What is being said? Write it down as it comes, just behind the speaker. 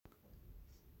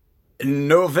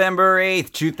November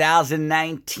 8th,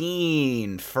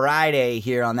 2019, Friday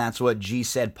here on That's What G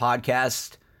Said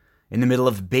podcast. In the middle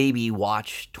of Baby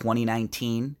Watch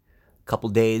 2019. A couple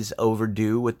days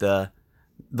overdue with the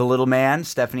little man.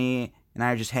 Stephanie and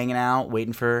I are just hanging out,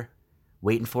 waiting for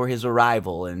his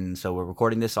arrival. And so we're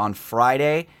recording this on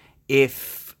Friday.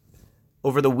 If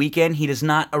over the weekend he does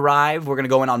not arrive, we're going to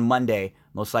go in on Monday,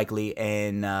 most likely,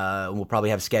 and we'll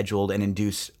probably have scheduled and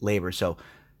induce labor. So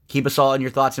keep us all in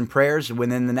your thoughts and prayers.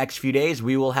 Within the next few days,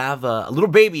 we will have a little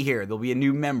baby here. There'll be a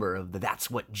new member of the That's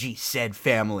What G Said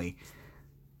family.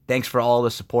 Thanks for all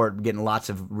the support. I'm getting lots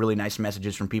of really nice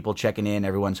messages from people checking in.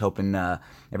 Everyone's hoping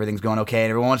everything's going okay. And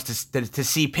everyone wants to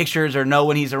see pictures or know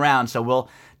when he's around. So we'll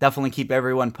definitely keep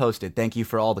everyone posted. Thank you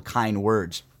for all the kind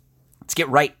words. Let's get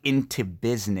right into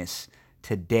business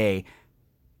today.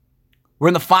 We're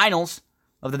in the finals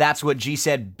of the That's What G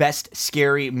Said Best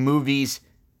Scary Movies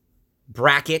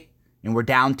bracket, and we're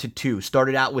down to two.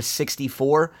 Started out with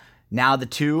 64. Now the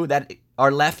two that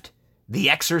are left, The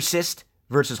Exorcist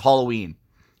versus Halloween.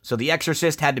 So The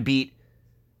Exorcist had to beat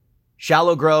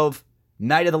Shallow Grove,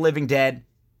 Night of the Living Dead,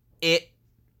 It,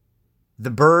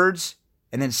 The Birds,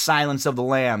 and then Silence of the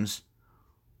Lambs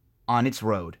on its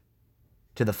road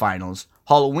to the finals.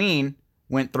 Halloween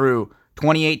went through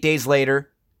 28 Days Later,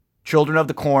 Children of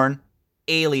the Corn,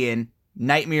 Alien,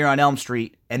 Nightmare on Elm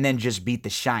Street, and then just beat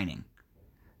The Shining.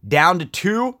 Down to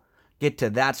two, get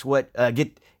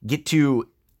to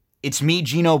It's Me,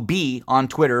 Gino B on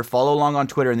Twitter. Follow along on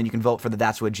Twitter, and then you can vote for the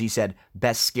That's What G Said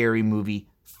Best Scary Movie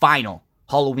Final.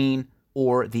 Halloween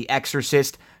or The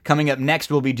Exorcist. Coming up next,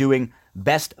 we'll be doing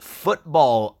Best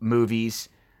Football Movies.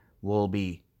 We'll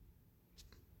be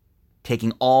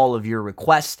taking all of your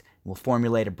requests. We'll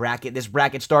formulate a bracket. This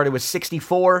bracket started with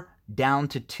 64, down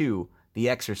to 2. The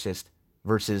Exorcist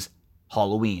versus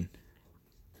Halloween.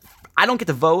 I don't get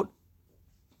to vote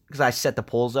because I set the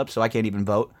polls up, so I can't even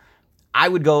vote. I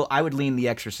would lean The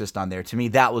Exorcist on there. To me,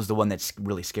 that was the one that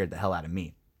really scared the hell out of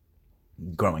me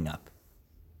growing up.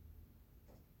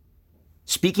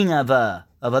 Speaking of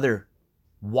other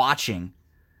watching,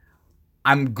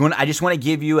 I just want to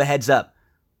give you a heads up.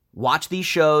 Watch these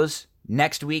shows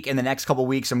next week and the next couple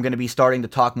weeks. I'm going to be starting to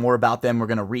talk more about them. We're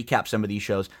going to recap some of these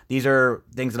shows. These are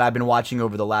things that I've been watching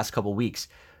over the last couple weeks.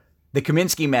 The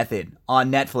Kominsky Method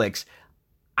on Netflix.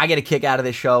 I get a kick out of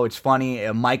this show. It's funny.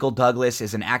 Michael Douglas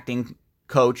is an acting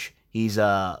coach. He's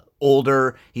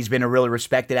older. He's been a really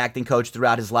respected acting coach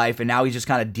throughout his life, and now he's just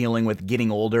kind of dealing with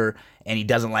getting older, and he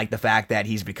doesn't like the fact that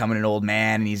he's becoming an old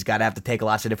man, and he's got to have to take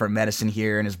lots of different medicine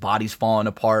here, and his body's falling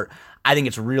apart. I think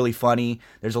it's really funny.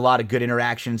 There's a lot of good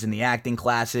interactions in the acting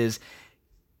classes.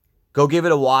 Go give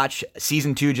it a watch.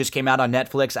 Season 2 just came out on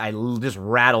Netflix. I just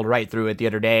rattled right through it the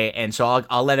other day, and so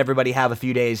I'll let everybody have a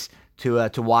few days to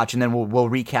watch, and then we'll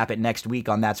recap it next week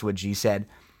on That's What G Said.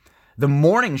 The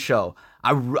Morning Show.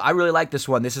 I really like this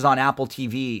one. This is on Apple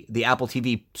TV, the Apple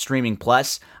TV Streaming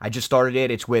Plus. I just started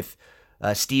it. It's with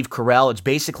Steve Carell. It's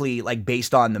basically like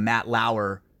based on the Matt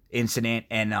Lauer incident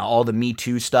and all the Me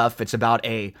Too stuff. It's about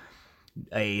a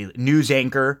news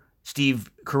anchor.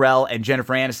 Steve Carell and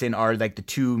Jennifer Aniston are like the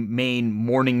two main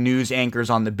morning news anchors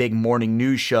on the big morning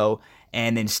news show.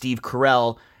 And then Steve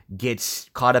Carell gets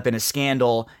caught up in a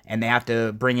scandal, and they have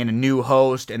to bring in a new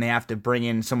host, and they have to bring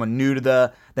in someone new to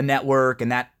the network,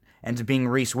 and that ends up being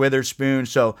Reese Witherspoon.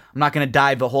 So I'm not going to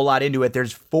dive a whole lot into it.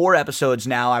 There's 4 episodes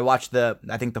now. I watched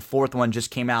I think the 4th one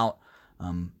just came out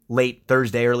late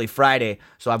Thursday, early Friday.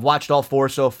 So I've watched all 4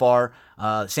 so far.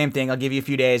 Same thing. I'll give you a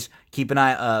few days. Keep an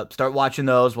eye. Start watching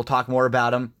those. We'll talk more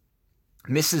about them.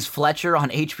 Mrs. Fletcher on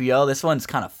HBO. This one's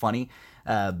kind of funny.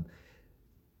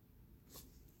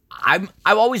 I've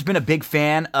always been a big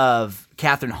fan of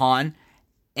Kathryn Hahn,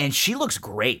 and she looks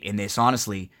great in this.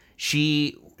 Honestly,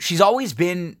 she's always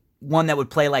been one that would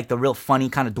play like the real funny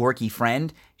kind of dorky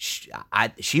friend.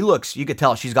 She looks. You could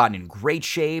tell she's gotten in great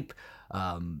shape.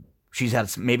 She's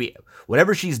had maybe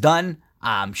whatever she's done.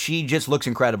 She just looks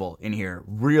incredible in here.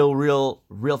 Real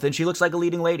thin. She looks like a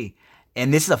leading lady.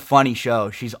 And this is a funny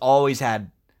show. She's always had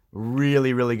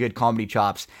really, really good comedy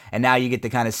chops. And now you get to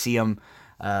kind of see them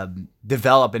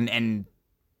develop and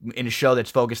in a show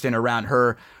that's focused in around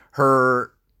her.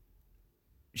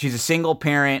 She's a single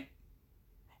parent,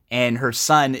 and her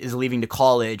son is leaving to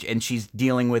college, and she's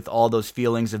dealing with all those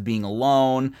feelings of being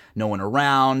alone, no one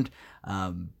around.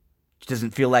 She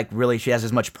doesn't feel like really she has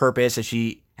as much purpose as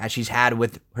she's had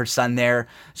with her son there.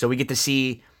 So we get to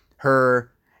see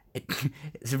her.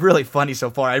 It's really funny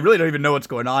so far. I really don't even know what's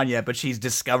going on yet, but she's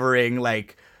discovering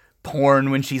like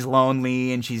porn when she's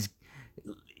lonely, and she's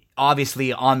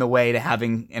obviously on the way to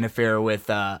having an affair with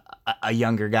a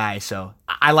younger guy. So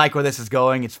I like where this is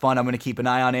going. It's fun. I'm going to keep an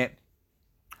eye on it.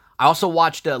 I also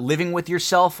watched Living with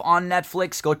Yourself on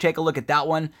Netflix. Go take a look at that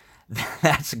one.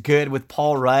 That's good with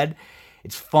Paul Rudd.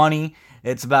 It's funny.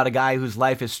 It's about a guy whose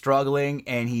life is struggling,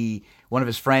 and one of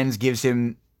his friends gives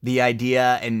him the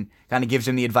idea and kind of gives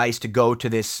him the advice to go to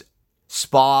this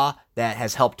spa that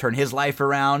has helped turn his life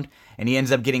around, and he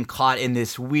ends up getting caught in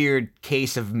this weird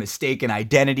case of mistaken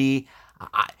identity.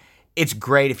 It's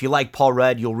great. If you like Paul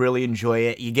Rudd, you'll really enjoy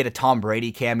it. You get a Tom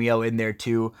Brady cameo in there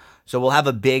too. So we'll have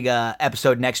a big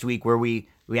episode next week where we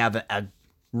have a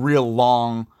real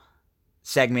long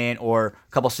segment or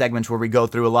a couple segments where we go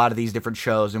through a lot of these different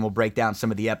shows and we'll break down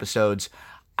some of the episodes.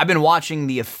 I've been watching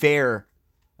The Affair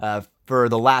for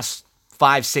the last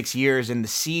 5-6 years, and the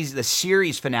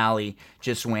series finale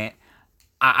just went.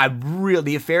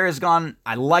 The Affair has gone.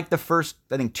 I like the first,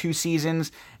 I think, 2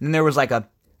 seasons, and then there was like a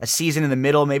season in the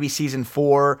middle, maybe season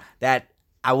 4, that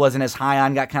I wasn't as high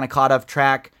on, got kind of caught off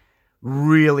track.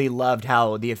 Really loved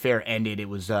how The Affair ended. It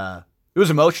was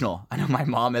emotional. I know my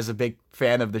mom, as a big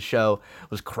fan of the show,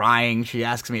 was crying. She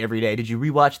asks me every day, "Did you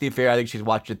rewatch The Affair?" I think she's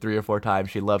watched it 3 or 4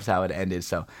 times. She loves how it ended.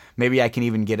 So maybe I can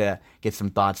even get some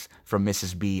thoughts from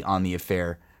Mrs. B on The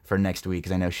Affair for next week,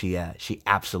 because I know she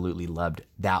absolutely loved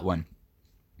that one.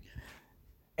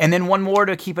 And then one more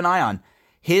to keep an eye on: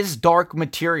 His Dark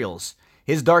Materials.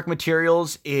 His Dark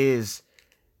Materials is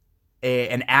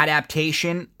an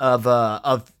adaptation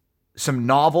of some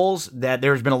novels that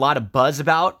there's been a lot of buzz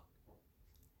about.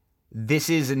 This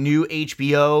is a new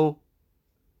HBO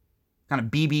kind of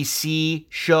BBC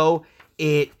show.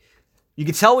 You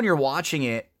can tell when you're watching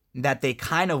it that they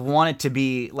kind of want it to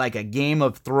be like a Game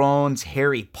of Thrones,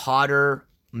 Harry Potter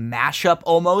mashup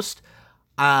almost.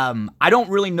 I don't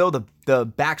really know the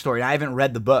backstory. I haven't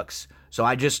read the books, so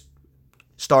I just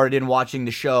started in watching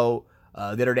the show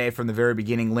the other day from the very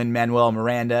beginning. Lin-Manuel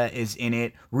Miranda is in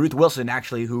it. Ruth Wilson,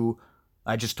 actually, who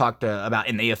I just talked about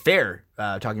in The Affair,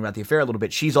 talking about The Affair a little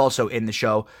bit, she's also in the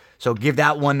show. So give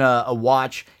that one a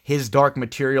watch. His Dark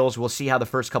Materials. We'll see how the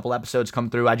first couple episodes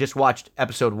come through. I just watched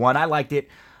episode 1. I liked it.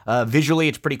 Visually,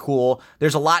 it's pretty cool.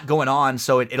 There's a lot going on,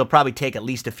 so it'll probably take at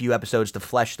least a few episodes to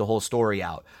flesh the whole story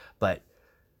out. But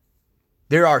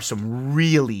there are some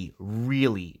really,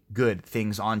 really good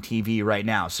things on TV right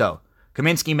now. So,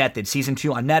 Kominsky Method, Season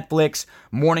 2 on Netflix,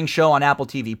 Morning Show on Apple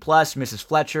TV+, Mrs.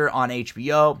 Fletcher on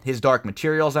HBO, His Dark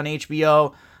Materials on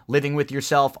HBO, Living with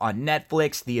Yourself on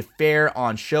Netflix, The Affair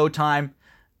on Showtime.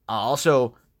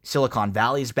 Also, Silicon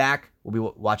Valley's back. We'll be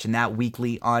watching that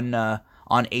weekly on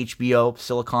HBO.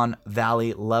 Silicon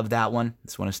Valley, love that one.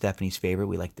 It's one of Stephanie's favorite.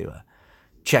 We like to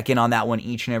check in on that one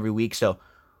each and every week. So,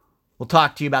 we'll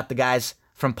talk to you about the guys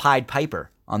from Pied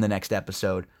Piper on the next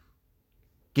episode.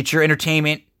 Get your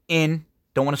entertainment in.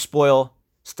 Don't want to spoil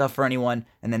stuff for anyone.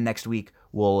 And then next week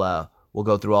we'll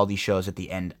go through all these shows at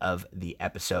the end of the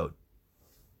episode.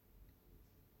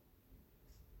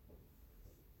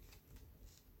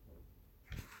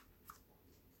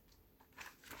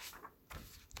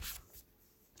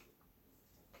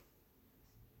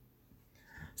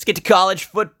 Let's get to college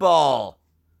football.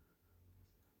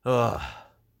 Ugh.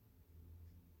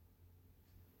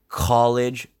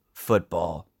 College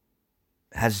football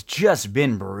has just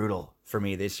been brutal for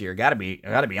me this year. Gotta be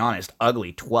honest,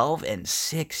 ugly.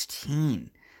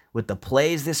 12-16 with the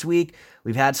plays this week.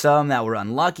 We've had some that were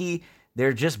unlucky.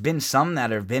 There's just been some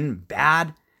that have been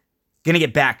bad. Gonna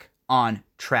get back on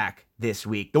track this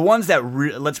week. The ones that,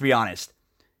 let's be honest,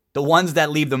 the ones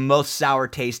that leave the most sour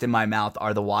taste in my mouth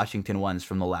are the Washington ones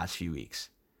from the last few weeks.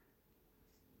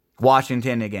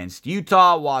 Washington against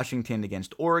Utah, Washington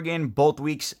against Oregon, both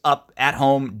weeks up at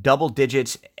home, double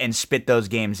digits, and spit those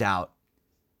games out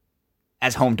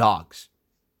as home dogs.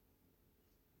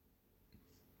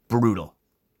 Brutal.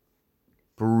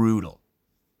 We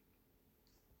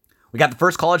got the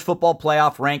first college football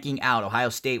playoff ranking out. Ohio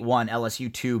State 1,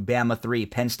 LSU 2, Bama 3,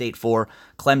 Penn State 4,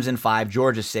 Clemson 5,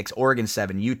 Georgia 6, Oregon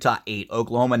 7, Utah 8,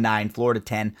 Oklahoma 9, Florida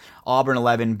 10, Auburn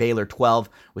 11, Baylor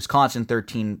 12, Wisconsin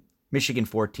 13, Michigan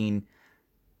 14,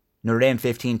 Notre Dame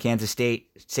 15, Kansas State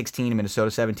 16,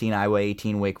 Minnesota 17, Iowa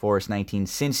 18, Wake Forest 19,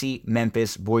 Cincy,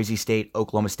 Memphis, Boise State,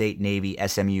 Oklahoma State, Navy,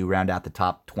 SMU round out the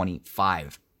top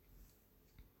 25.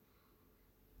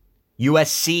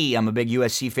 USC, I'm a big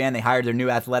USC fan. They hired their new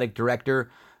athletic director,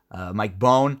 Mike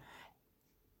Bohn.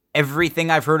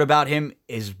 Everything I've heard about him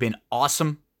has been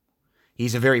awesome.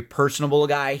 He's a very personable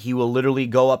guy. He will literally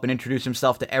go up and introduce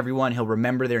himself to everyone. He'll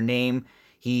remember their name.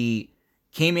 He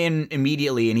came in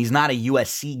immediately, and he's not a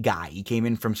USC guy. He came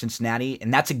in from Cincinnati,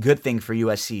 and that's a good thing for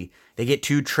USC. They get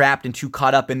too trapped and too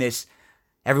caught up in this,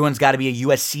 everyone's got to be a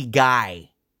USC guy.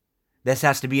 This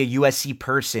has to be a USC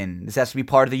person. This has to be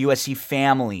part of the USC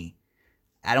family.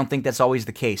 I don't think that's always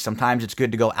the case. Sometimes it's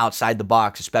good to go outside the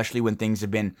box, especially when things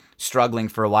have been struggling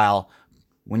for a while,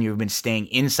 when you've been staying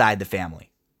inside the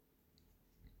family.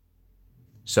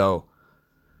 So,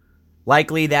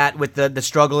 likely that with the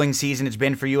struggling season it's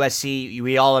been for USC,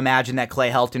 we all imagine that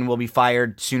Clay Helton will be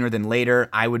fired sooner than later.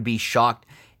 I would be shocked.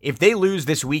 If they lose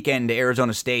this weekend to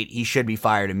Arizona State, he should be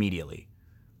fired immediately.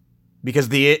 Because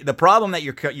the problem that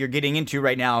you're getting into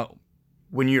right now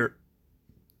when you're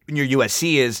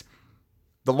USC is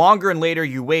the longer and later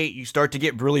you wait, you start to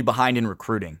get really behind in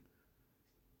recruiting.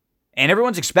 And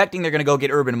everyone's expecting they're going to go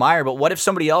get Urban Meyer, but what if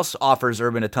somebody else offers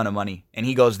Urban a ton of money and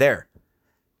he goes there?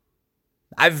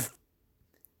 I've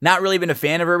not really been a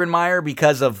fan of Urban Meyer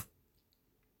because of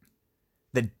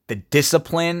the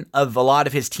discipline of a lot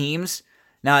of his teams.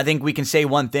 Now, I think we can say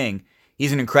one thing.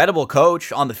 He's an incredible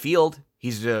coach on the field.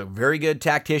 He's a very good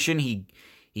tactician.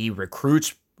 He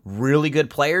recruits really good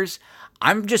players.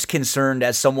 I'm just concerned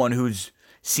as someone who's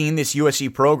seen this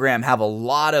USC program have a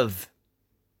lot of...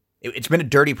 It's been a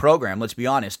dirty program, let's be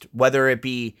honest. Whether it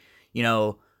be,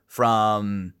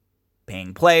 from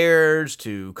paying players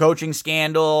to coaching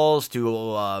scandals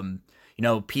to,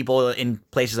 people in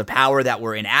places of power that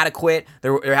were inadequate.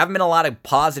 There haven't been a lot of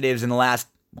positives in the last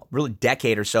really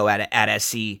decade or so at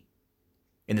SC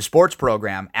in the sports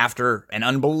program after an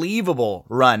unbelievable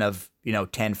run of,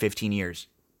 10, 15 years.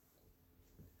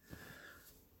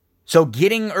 So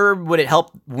getting Herb, would it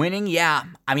help winning? Yeah.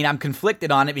 I mean, I'm conflicted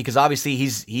on it because obviously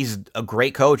he's a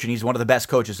great coach and he's one of the best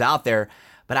coaches out there.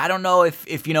 But I don't know if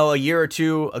a year or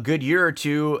two, a good year or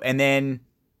two, and then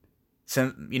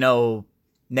some,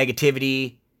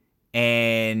 negativity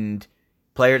and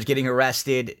players getting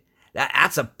arrested,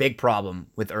 that's a big problem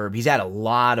with Herb. He's had a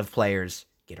lot of players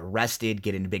get arrested,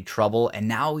 get into big trouble, and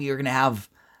now you're going to have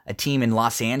a team in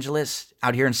Los Angeles,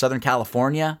 out here in Southern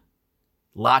California.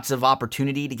 Lots of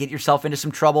opportunity to get yourself into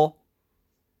some trouble.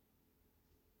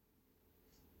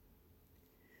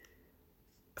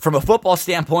 From a football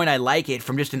standpoint, I like it.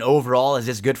 From just an overall, is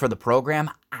this good for the program?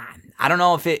 I don't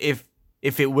know if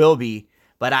it will be,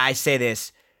 but I say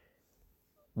this.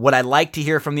 What I like to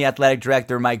hear from the athletic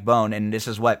director, Mike Bohn, and this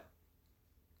is what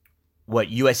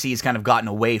USC has kind of gotten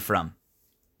away from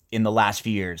in the last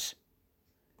few years.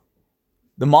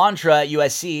 The mantra at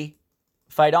USC,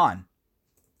 fight on.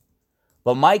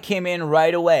 But Mike came in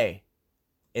right away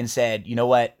and said, you know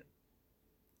what?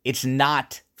 It's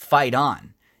not fight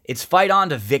on. It's fight on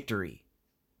to victory.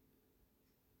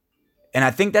 And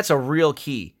I think that's a real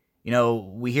key.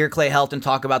 We hear Clay Helton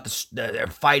talk about they're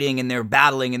fighting and they're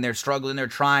battling and they're struggling, they're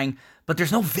trying, but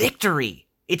there's no victory.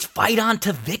 It's fight on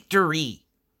to victory.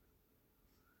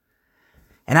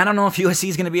 And I don't know if USC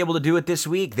is going to be able to do it this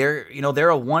week. They're a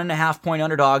 1.5 point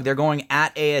underdog. They're going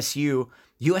at ASU.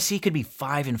 USC could be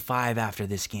 5-5 after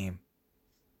this game.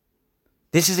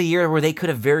 This is a year where they could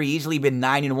have very easily been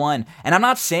 9-1. And I'm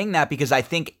not saying that because I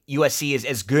think USC is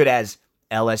as good as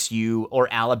LSU or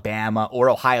Alabama or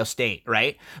Ohio State,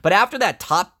 right? But after that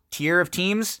top tier of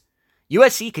teams,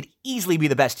 USC could easily be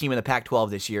the best team in the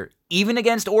Pac-12 this year, even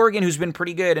against Oregon, who's been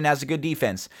pretty good and has a good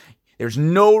defense. There's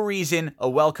no reason a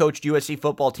well-coached USC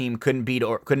football team couldn't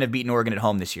have beaten Oregon at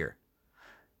home this year.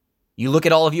 You look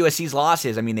at all of USC's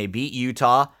losses. I mean, they beat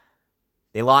Utah.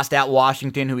 They lost at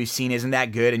Washington, who we've seen isn't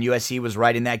that good, and USC was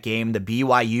right in that game. The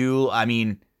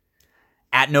BYU,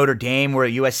 at Notre Dame, where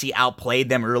USC outplayed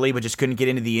them early but just couldn't get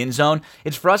into the end zone.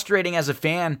 It's frustrating as a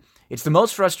fan. It's the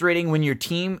most frustrating when your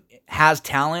team has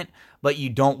talent, but you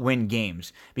don't win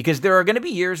games. Because there are going to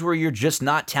be years where you're just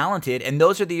not talented, and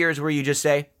those are the years where you just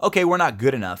say, okay, we're not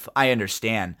good enough. I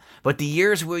understand. But the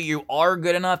years where you are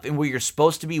good enough and where you're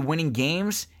supposed to be winning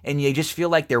games, and you just feel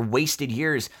like they're wasted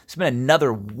years, it's been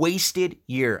another wasted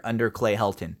year under Clay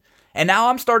Helton. And now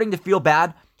I'm starting to feel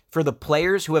bad for the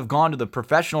players who have gone to the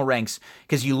professional ranks,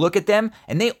 because you look at them,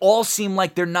 and they all seem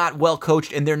like they're not well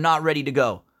coached and they're not ready to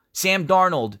go. Sam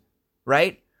Darnold,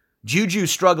 right? Juju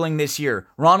struggling this year.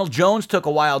 Ronald Jones took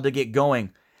a while to get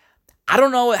going. I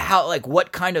don't know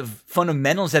what kind of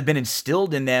fundamentals have been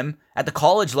instilled in them at the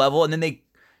college level, and then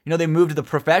they move to the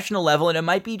professional level, and it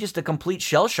might be just a complete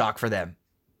shell shock for them.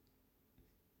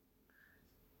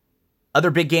 Other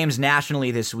big games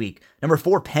nationally this week. Number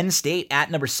 4, Penn State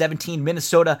at number 17,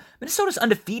 Minnesota. Minnesota's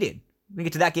undefeated. We'll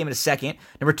get to that game in a second.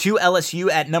 Number 2, LSU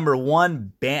at number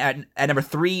 1, at number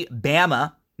 3,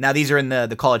 Bama. Now, these are in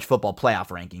the college football playoff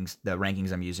rankings, the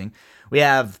rankings I'm using. We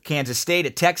have Kansas State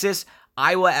at Texas,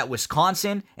 Iowa at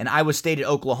Wisconsin, and Iowa State at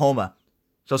Oklahoma.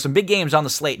 So some big games on the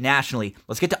slate nationally.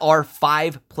 Let's get to our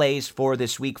 5 plays for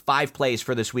this week. 5 plays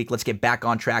for this week. Let's get back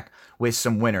on track with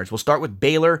some winners. We'll start with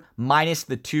Baylor minus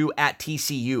the 2 at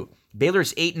TCU.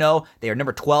 Baylor's 8-0. They are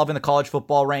number 12 in the college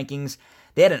football rankings.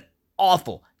 They had an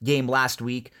awful game last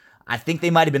week. I think they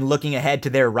might have been looking ahead to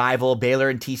their rival, Baylor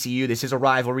and TCU. This is a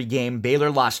rivalry game. Baylor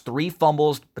lost 3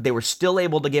 fumbles, but they were still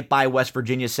able to get by West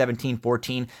Virginia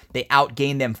 17-14. They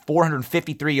outgained them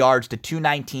 453 yards to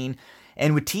 219.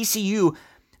 And with TCU,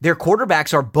 their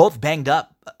quarterbacks are both banged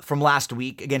up from last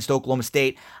week against Oklahoma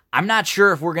State. I'm not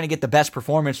sure if we're going to get the best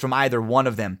performance from either one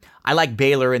of them. I like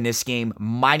Baylor in this game,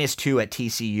 -2 at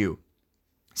TCU.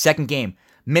 Second game,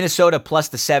 Minnesota plus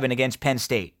the 7 against Penn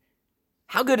State.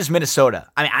 How good is Minnesota?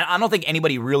 I mean, I don't think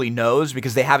anybody really knows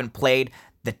because they haven't played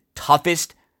the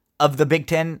toughest of the Big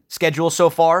Ten schedule so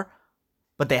far,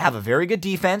 but they have a very good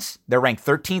defense. They're ranked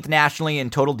 13th nationally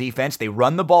in total defense. They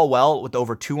run the ball well with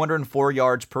over 204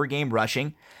 yards per game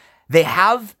rushing. They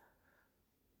have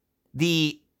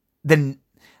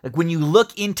like when you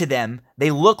look into them, they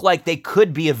look like they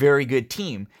could be a very good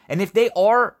team. And if they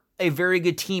are a very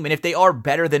good team, and if they are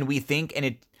better than we think,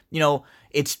 and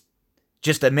it's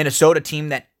just a Minnesota team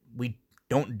that we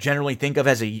don't generally think of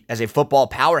as a football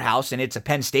powerhouse, and it's a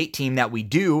Penn State team that we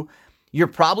do, you're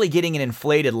probably getting an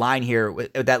inflated line here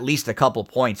with at least a couple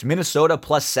points. Minnesota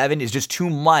plus 7 is just too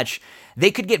much.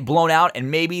 They could get blown out, and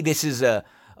maybe this is a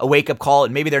wake-up call,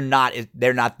 and maybe they're not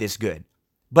this good.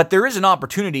 But there is an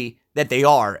opportunity that they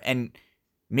are, and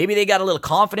maybe they got a little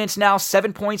confidence now.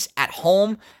 7 points at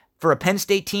home for a Penn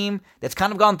State team that's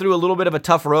kind of gone through a little bit of a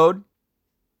tough road.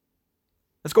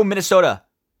 Let's go Minnesota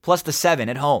plus the 7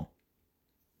 at home.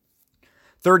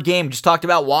 Third game, just talked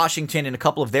about Washington and a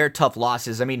couple of their tough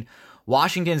losses. I mean,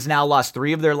 Washington's now lost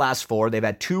 3 of their last 4. They've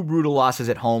had 2 brutal losses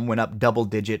at home, went up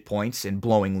double-digit points and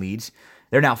blowing leads.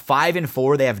 They're now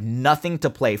 5-4. They have nothing to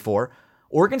play for.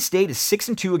 Oregon State is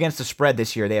 6-2 against the spread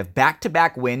this year. They have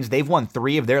back-to-back wins. They've won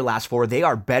 3 of their last 4. They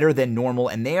are better than normal,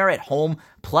 and they are at home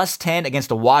plus 10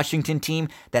 against a Washington team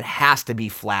that has to be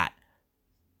flat.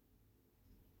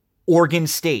 Oregon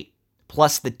State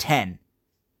plus the 10.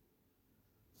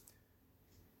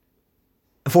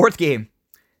 Fourth game,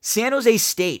 San Jose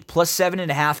State plus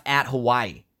 7.5 at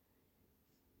Hawaii.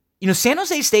 San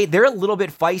Jose State, they're a little bit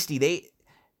feisty.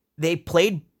 They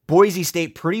played Boise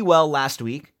State pretty well last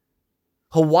week.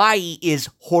 Hawaii is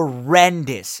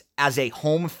horrendous as a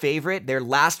home favorite. Their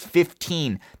last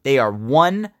 15, they are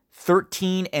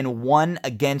 1-13-1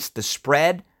 against the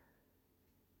spread.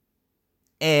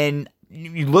 And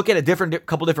you look at a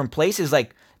couple different places,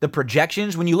 like the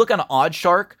projections. When you look on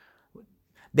OddsShark,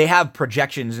 they have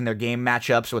projections in their game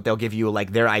matchups, what they'll give you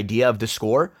like their idea of the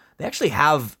score. They actually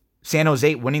have San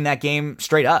Jose winning that game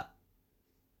straight up.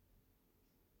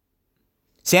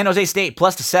 San Jose State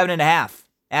plus the 7.5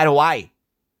 at Hawaii.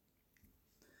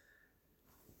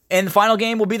 And the final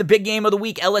game will be the big game of the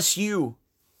week, LSU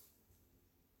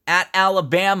at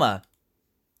Alabama.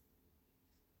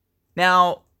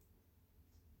 Now,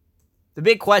 the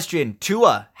big question,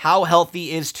 Tua, how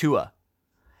healthy is Tua?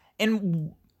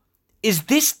 And is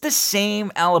this the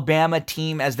same Alabama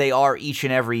team as they are each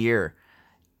and every year?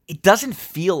 It doesn't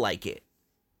feel like it.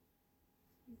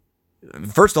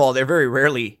 First of all, they're very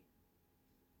rarely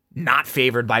not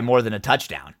favored by more than a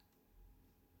touchdown.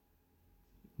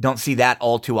 Don't see that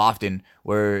all too often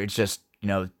where it's just,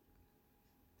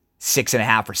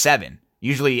 6.5 or 7.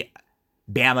 Usually,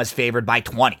 Bama's favored by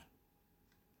 20.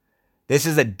 This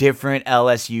is a different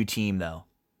LSU team, though.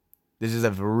 This is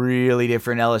a really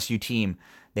different LSU team.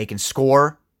 They can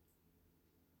score.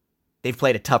 They've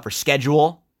played a tougher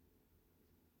schedule.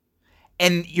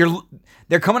 And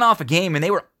they're coming off a game, and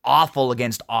they were awful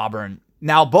against Auburn.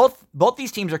 Now, both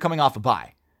these teams are coming off a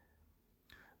bye.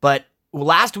 But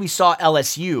last we saw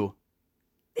LSU,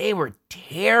 they were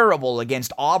terrible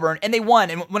against Auburn, and they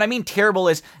won. And when I mean terrible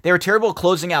is they were terrible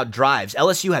closing out drives.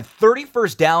 LSU had 30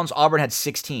 first downs, Auburn had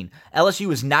 16. LSU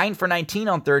was 9 for 19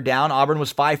 on third down, Auburn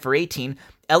was 5 for 18.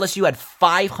 LSU had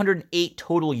 508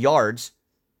 total yards,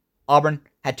 Auburn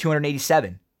had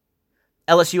 287.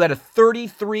 LSU had a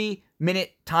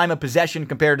 33-minute time of possession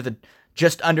compared to the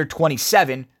just under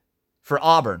 27 for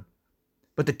Auburn.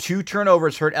 But the 2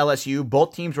 turnovers hurt LSU.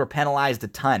 Both teams were penalized a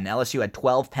ton. LSU had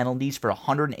 12 penalties for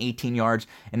 118 yards,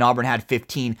 and Auburn had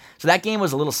 15. So that game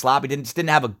was a little sloppy. Didn't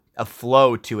have a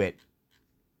flow to it.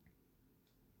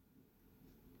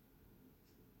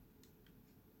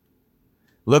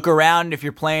 Look around if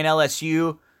you're playing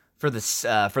LSU for the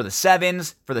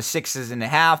 7s, for the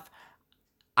 6.5.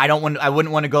 I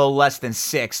wouldn't want to go less than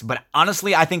 6, but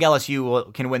honestly, I think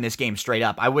LSU can win this game straight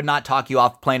up. I would not talk you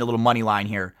off playing a little money line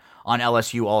here on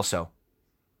LSU also.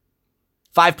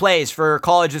 5 plays for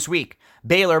college this week.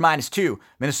 Baylor -2,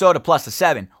 Minnesota plus the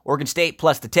 7, Oregon State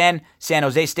plus the 10, San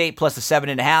Jose State plus the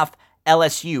 7.5,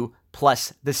 LSU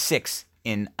plus the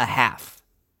 6.5.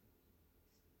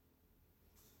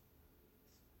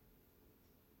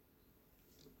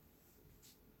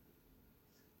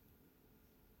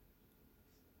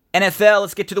 NFL,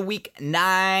 let's get to the Week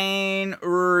 9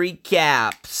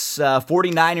 recaps.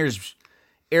 49ers,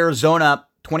 Arizona,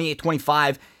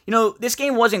 28-25. This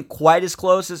game wasn't quite as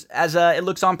close as it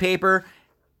looks on paper.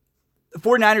 The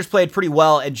 49ers played pretty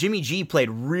well, and Jimmy G played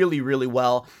really, really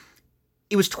well.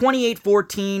 It was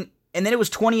 28-14, and then it was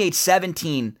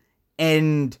 28-17,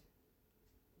 and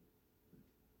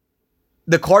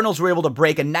the Cardinals were able to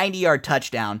break a 90-yard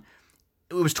touchdown.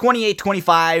 It was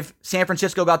 28-25. San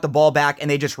Francisco got the ball back, and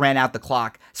they just ran out the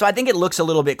clock. So I think it looks a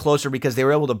little bit closer because they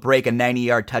were able to break a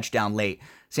 90-yard touchdown late.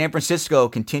 San Francisco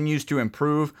continues to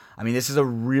improve. I mean, this is a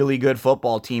really good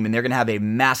football team, and they're going to have a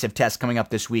massive test coming up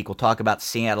this week. We'll talk about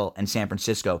Seattle and San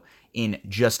Francisco in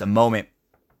just a moment.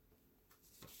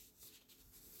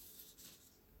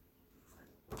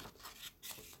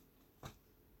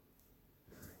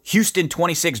 Houston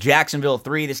 26, Jacksonville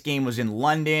 3. This game was in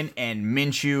London, and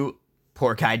Minshew,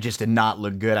 poor guy, just did not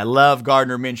look good. I love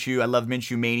Gardner Minshew. I love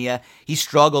Minshew Mania. He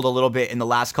struggled a little bit in the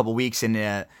last couple weeks,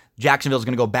 and Jacksonville's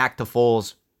going to go back to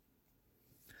Foles.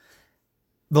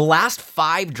 The last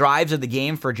 5 drives of the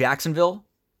game for Jacksonville,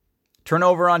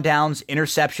 turnover on downs,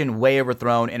 interception way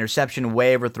overthrown,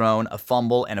 a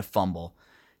fumble, and a fumble.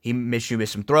 Minshew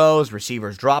missed some throws,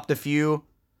 receivers dropped a few.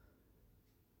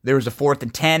 There was a 4th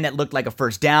and 10 that looked like a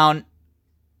first down,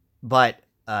 but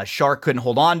Shark couldn't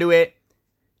hold on to it.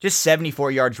 Just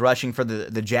 74 yards rushing for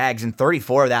the Jags, and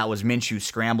 34 of that was Minshew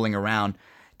scrambling around.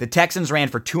 The Texans ran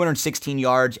for 216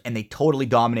 yards, and they totally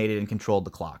dominated and controlled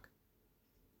the clock.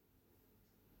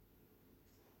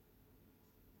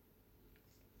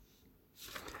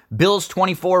 Bills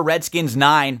 24, Redskins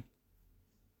 9.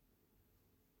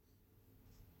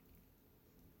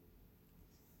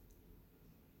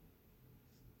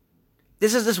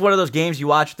 This is just one of those games you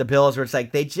watch with the Bills where it's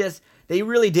like they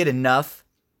really did enough.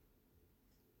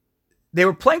 They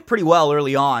were playing pretty well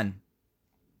early on,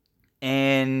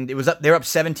 and they were up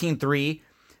 17-3.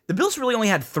 The Bills really only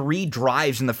had 3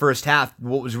 drives in the first half.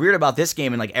 What was weird about this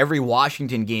game, and like every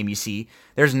Washington game you see,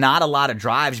 there's not a lot of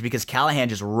drives because Callahan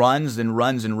just runs and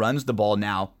runs and runs the ball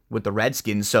now with the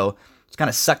Redskins, so it's kind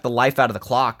of sucked the life out of the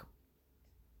clock.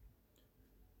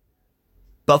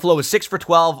 Buffalo was 6 for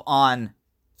 12 on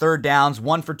third downs,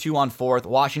 1 for 2 on fourth.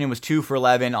 Washington was 2 for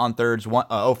 11 on thirds,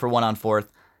 0 for 1 on fourth.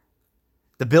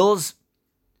 The Bills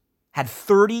had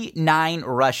 39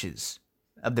 rushes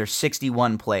of their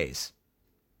 61 plays.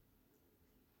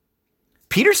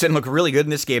 Peterson looked really good in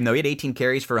this game, though. He had 18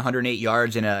 carries for 108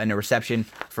 yards and a reception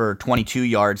for 22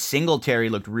 yards. Singletary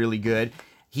looked really good.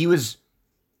 He was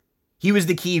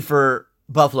the key for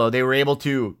Buffalo. They were able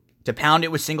to pound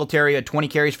it with Singletary at 20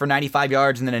 carries for 95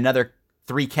 yards and then another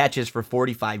 3 catches for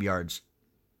 45 yards.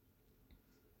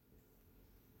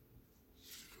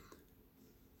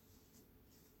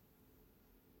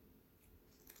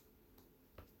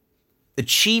 The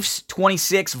Chiefs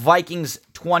 26, Vikings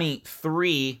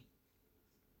 23.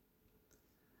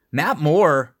 Matt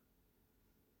Moore,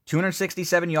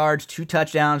 267 yards, 2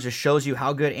 touchdowns, just shows you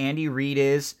how good Andy Reid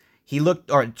is. He looked,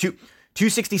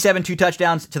 267, 2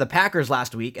 touchdowns to the Packers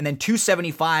last week, and then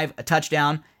 275, a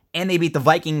touchdown, and they beat the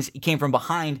Vikings. He came from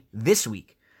behind this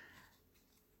week.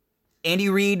 Andy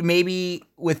Reid, maybe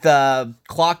with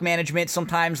clock management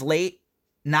sometimes late,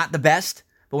 not the best,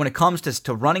 but when it comes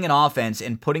to running an offense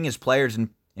and putting his players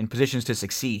in positions to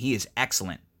succeed, he is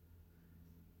excellent.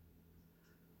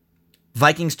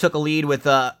 Vikings took a lead with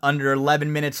under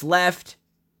 11 minutes left.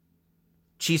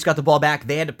 Chiefs got the ball back.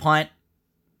 They had to punt.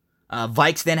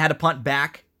 Vikes then had to punt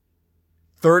back.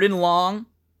 3rd and long.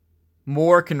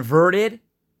 Moore converted.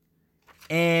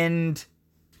 And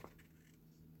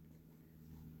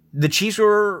the Chiefs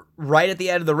were right at the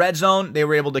end of the red zone. They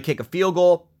were able to kick a field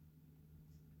goal.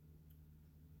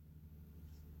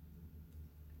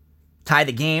 Tie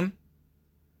the game.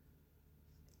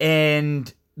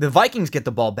 And the Vikings get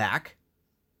the ball back.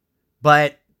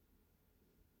 But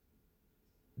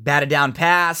batted down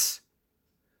pass,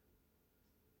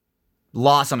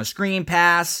 loss on a screen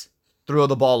pass, throw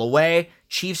the ball away.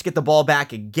 Chiefs get the ball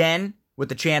back again with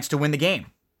the chance to win the game.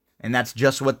 And that's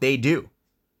just what they do.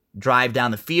 Drive down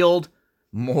the field.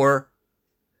 Moore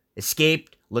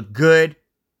escaped, looked good.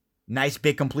 Nice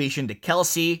big completion to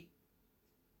Kelsey.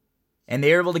 And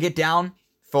they were able to get down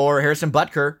for Harrison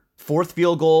Butker. 4th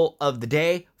field goal of the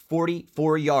day,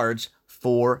 44 yards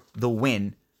for the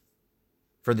win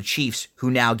for the Chiefs,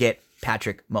 who now get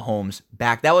Patrick Mahomes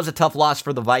back. That was a tough loss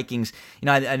for the Vikings.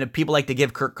 I know people like to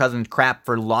give Kirk Cousins crap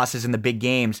for losses in the big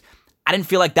games. I didn't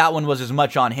feel like that one was as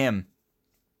much on him.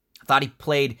 I thought he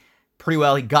played pretty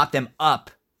well. He got them up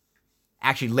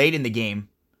actually late in the game,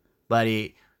 but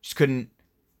he just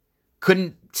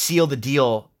couldn't seal the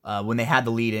deal when they had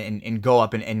the lead and go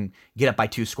up and get up by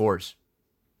 2 scores.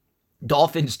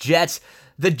 Dolphins, Jets.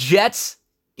 The Jets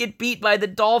get beat by the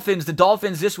Dolphins. The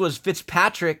Dolphins, this was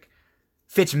Fitzmagic,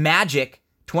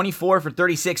 24 for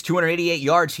 36, 288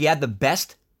 yards. He had the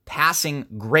best passing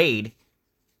grade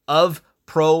of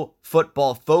Pro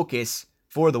Football Focus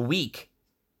for the week.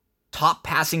 Top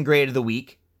passing grade of the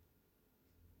week.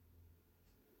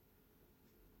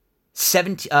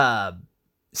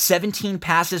 17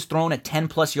 passes thrown at 10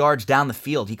 plus yards down the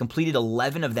field. He completed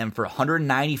 11 of them for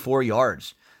 194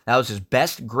 yards. That was his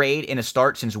best grade in a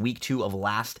start since week 2 of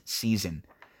last season.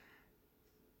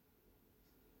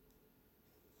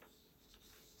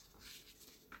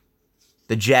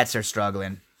 The Jets are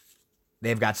struggling.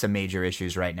 They've got some major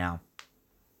issues right now.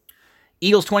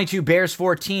 Eagles 22, Bears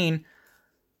 14.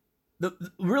 The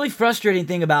really frustrating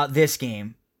thing about this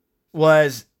game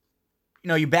was,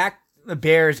 you back the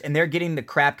Bears and they're getting the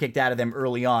crap kicked out of them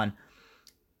early on.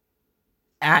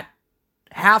 At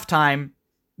halftime,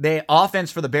 the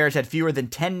offense for the Bears had fewer than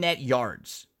 10 net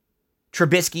yards.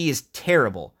 Trubisky is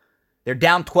terrible. They're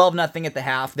down 12-0 at the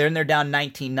half. Then they're down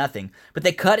 19-0. But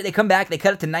they cut it. They come back. They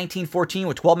cut it to 19-14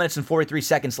 with 12 minutes and 43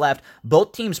 seconds left.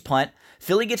 Both teams punt.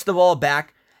 Philly gets the ball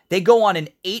back. They go on an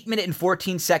 8-minute and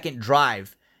 14-second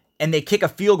drive, and they kick a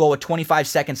field goal with 25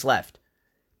 seconds left.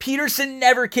 Peterson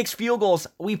never kicks field goals.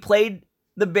 We played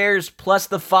the Bears plus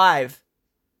the 5.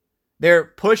 They're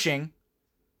pushing.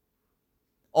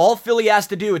 All Philly has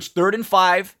to do, it's 3rd and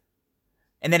 5,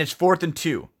 and then it's 4th and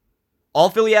 2. All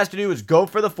Philly has to do is go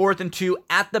for the 4th and 2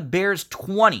 at the Bears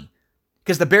 20,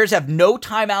 because the Bears have no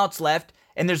timeouts left,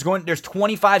 and there's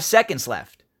 25 seconds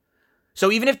left. So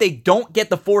even if they don't get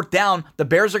the 4th down, the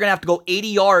Bears are going to have to go 80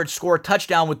 yards, score a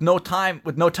touchdown with no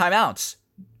timeouts.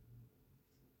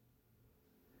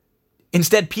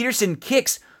 Instead, Peterson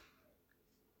kicks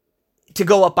to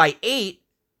go up by 8.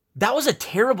 That was a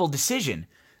terrible decision,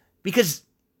 because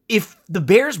if the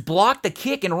Bears block the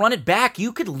kick and run it back,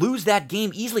 you could lose that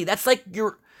game easily. That's like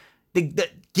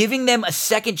giving them a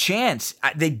second chance.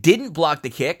 They didn't block the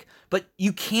kick, but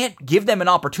you can't give them an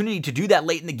opportunity to do that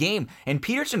late in the game. And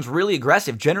Peterson's really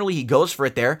aggressive. Generally, he goes for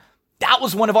it there. That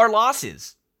was one of our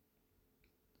losses.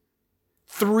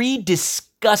 3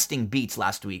 disgusting beats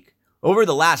last week. Over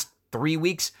the last 3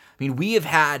 weeks, we have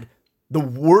had the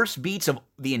worst beats of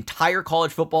the entire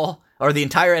college football or the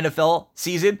entire NFL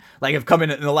season, have come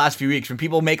in the last few weeks. When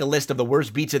people make a list of the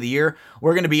worst beats of the year,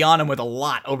 we're going to be on them with a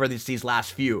lot over these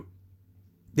last few.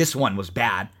 This one was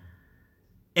bad.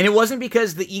 And it wasn't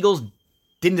because the Eagles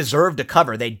didn't deserve to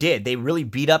cover. They did. They really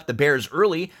beat up the Bears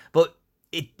early, but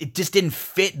it just didn't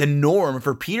fit the norm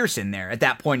for Peterson there at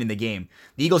that point in the game.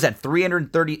 The Eagles had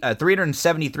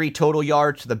 373 total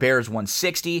yards to the Bears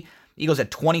 160. The Eagles had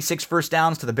 26 first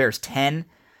downs to the Bears 10.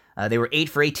 They were 8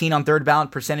 for 18 on third down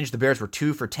percentage. The Bears were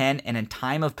 2 for 10. And in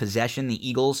time of possession, the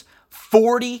Eagles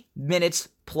 40 minutes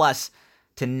plus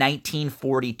to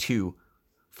 1942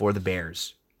 for the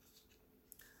Bears.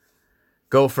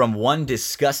 Go from one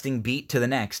disgusting beat to the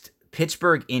next.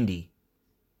 Pittsburgh, Indy.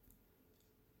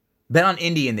 Bet on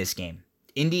Indy in this game.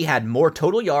 Indy had more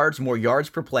total yards, more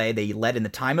yards per play. They led in the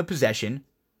time of possession,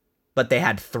 but they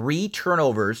had 3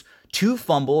 turnovers, 2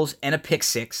 fumbles, and a pick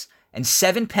 6. And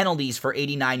 7 penalties for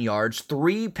 89 yards,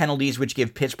 3 penalties which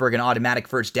give Pittsburgh an automatic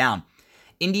first down.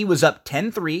 Indy was up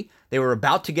 10-3. They were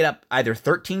about to get up either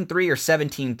 13-3 or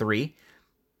 17-3.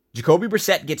 Jacoby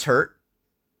Brissett gets hurt.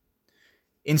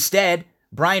 Instead,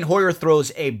 Brian Hoyer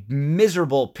throws a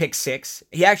miserable pick 6.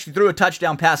 He actually threw a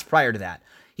touchdown pass prior to that.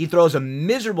 He throws a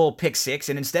miserable pick 6,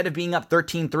 and instead of being up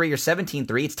 13-3 or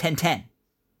 17-3, it's 10-10.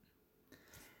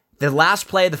 The last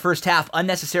play of the first half,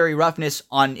 unnecessary roughness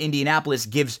on Indianapolis,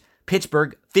 gives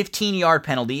Pittsburgh 15-yard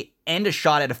penalty and a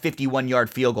shot at a 51-yard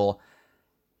field goal.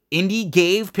 Indy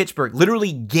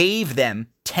literally gave them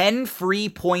 10 free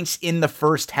points in the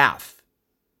first half.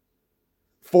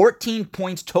 14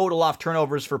 points total off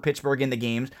turnovers for Pittsburgh in the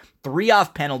games, 3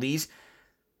 off penalties.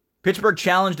 Pittsburgh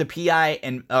challenged a PI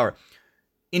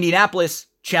Indianapolis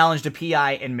challenged a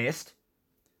PI and missed.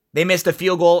 They missed a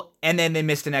field goal, and then they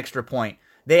missed an extra point.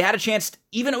 They had a chance,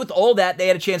 even with all that, they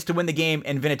had a chance to win the game,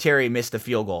 and Vinatieri missed the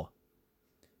field goal.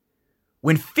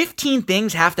 When 15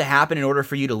 things have to happen in order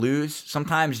for you to lose,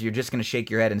 sometimes you're just going to shake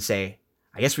your head and say,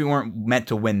 I guess we weren't meant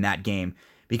to win that game,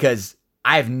 because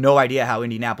I have no idea how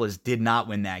Indianapolis did not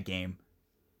win that game.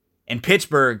 And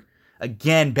Pittsburgh,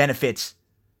 again, benefits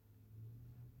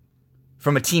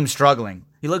from a team struggling.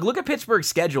 You look at Pittsburgh's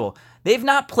schedule. They've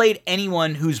not played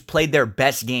anyone who's played their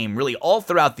best game really all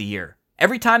throughout the year.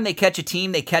 Every time they catch a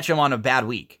team, they catch them on a bad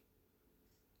week.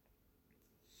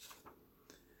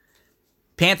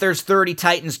 Panthers 30,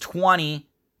 Titans 20.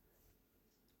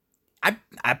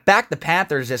 I backed the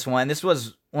Panthers this one. This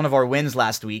was one of our wins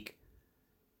last week.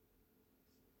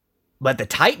 But the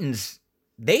Titans,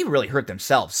 they really hurt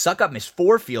themselves. Suck Up missed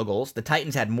 4 field goals. The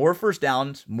Titans had more first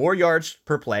downs, more yards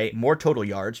per play, more total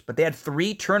yards, but they had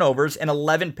 3 turnovers and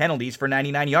 11 penalties for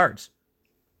 99 yards.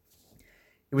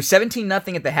 It was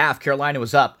 17-0 at the half. Carolina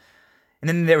was up. And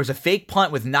then there was a fake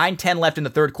punt with 9:10 left in the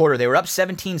third quarter. They were up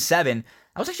 17-7.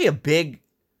 That was actually a big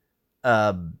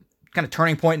kind of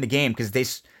turning point in the game because they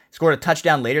scored a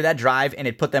touchdown later that drive, and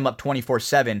it put them up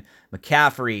 24-7.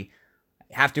 McCaffrey,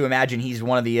 have to imagine he's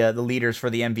one of the leaders for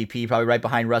the MVP, probably right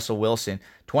behind Russell Wilson.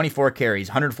 24 carries,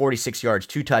 146 yards,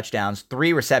 2 touchdowns,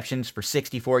 3 receptions for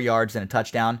 64 yards and a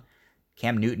touchdown.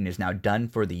 Cam Newton is now done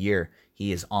for the year.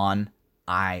 He is on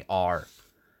IR.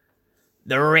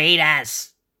 The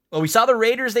Raiders. Well, we saw the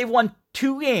Raiders. They've won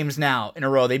 2 games now in a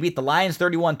row. They beat the Lions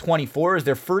 31-24. It's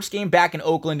their first game back in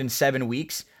Oakland in 7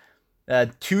 weeks.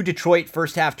 2 Detroit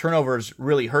first half turnovers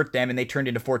really hurt them, and they turned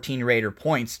into 14 Raider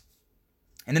points.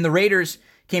 And then the Raiders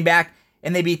came back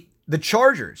and they beat the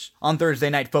Chargers on Thursday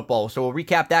Night Football. So we'll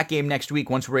recap that game next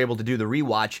week once we're able to do the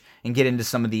rewatch and get into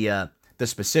some of the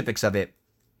specifics of it.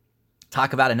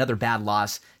 Talk about another bad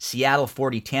loss. Seattle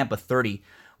 40, Tampa 30.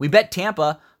 We bet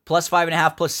Tampa plus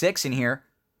 5.5, plus 6 in here.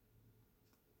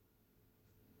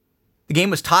 The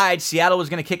game was tied. Seattle was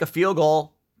going to kick a field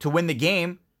goal to win the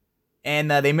game,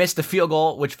 and they missed the field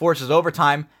goal, which forces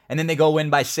overtime, and then they go win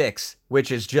by 6,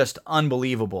 which is just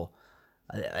unbelievable.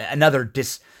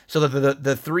 So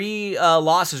the 3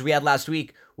 losses we had last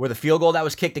week were the field goal that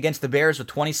was kicked against the Bears with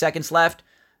 20 seconds left,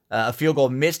 a field goal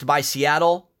missed by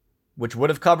Seattle, which would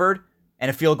have covered, and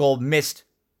a field goal missed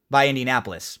by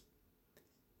Indianapolis.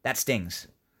 That stings.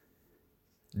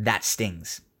 That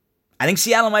stings. I think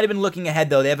Seattle might have been looking ahead,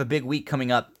 though. They have a big week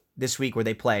coming up this week where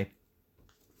they play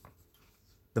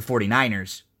the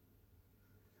 49ers.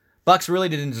 Bucks really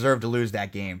didn't deserve to lose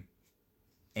that game.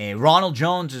 And Ronald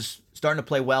Jones is starting to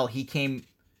play well. He came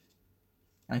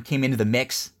into the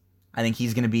mix. I think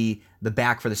he's going to be the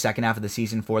back for the second half of the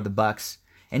season for the Bucks.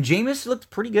 And Jameis looked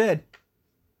pretty good.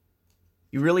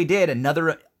 He really did.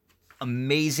 Another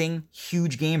amazing,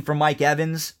 huge game from Mike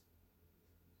Evans.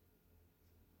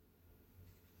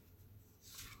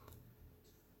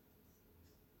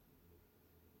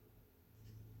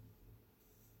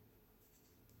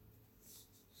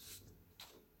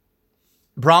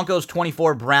 Broncos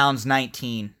 24, Browns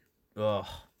 19. Ugh.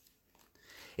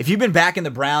 If you've been backing the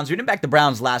Browns, we didn't back the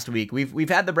Browns last week. We've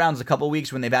had the Browns a couple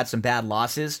weeks when they've had some bad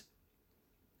losses.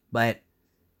 But,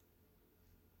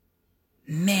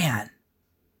 man.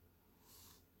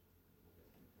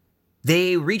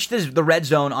 They reached the red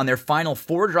zone on their final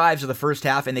 4 drives of the first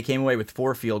half, and they came away with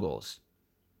 4 field goals.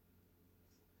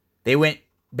 They went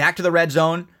back to the red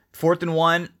zone, 4th and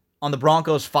 1 on the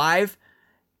Broncos 5.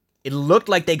 It looked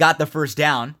like they got the first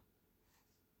down,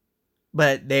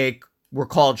 but they were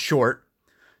called short.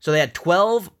 So they had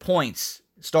 12 points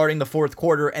starting the 4th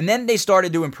quarter, and then they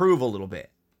started to improve a little bit.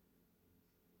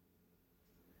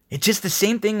 It's just the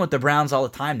same thing with the Browns all the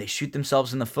time. They shoot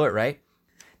themselves in the foot, right?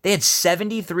 They had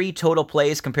 73 total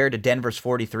plays compared to Denver's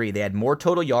 43. They had more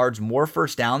total yards, more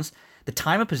first downs. The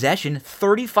time of possession,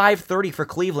 35-30 for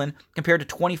Cleveland compared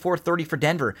to 24-30 for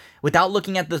Denver. Without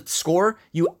looking at the score,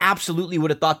 you absolutely would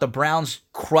have thought the Browns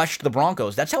crushed the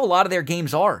Broncos. That's how a lot of their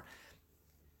games are.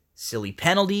 Silly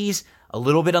penalties, a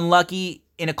little bit unlucky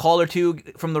in a call or two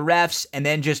from the refs, and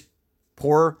then just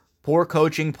poor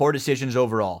coaching, poor decisions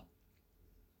overall.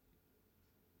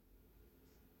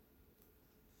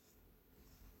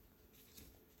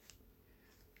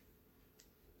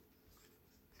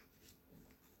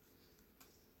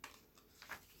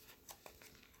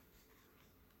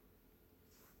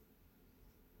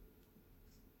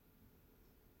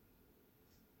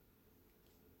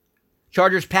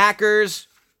 Chargers, Packers.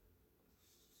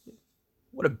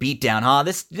 What a beatdown, huh?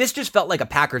 This just felt like a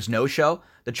Packers no-show.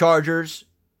 The Chargers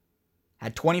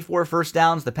had 24 first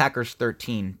downs, the Packers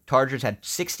 13. Chargers had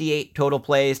 68 total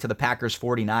plays to the Packers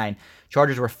 49.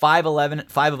 Chargers were 5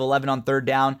 of 11 on third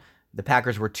down. The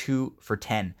Packers were 2 for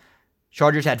 10.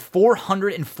 Chargers had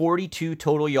 442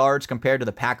 total yards compared to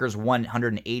the Packers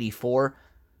 184.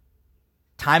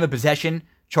 Time of possession,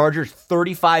 Chargers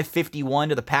 35-51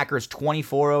 to the Packers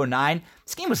 24-09.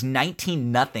 This game was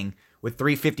 19-0 with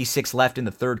 3:56 left in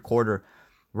the third quarter.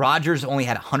 Rodgers only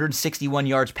had 161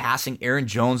 yards passing. Aaron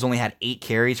Jones only had 8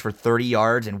 carries for 30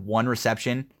 yards and 1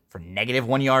 reception for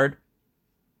 -1 yard.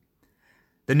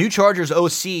 The new Chargers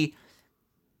OC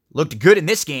looked good in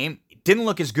this game. It didn't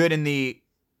look as good in the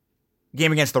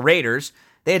game against the Raiders.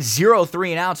 They had 0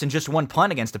 3-and-outs and just 1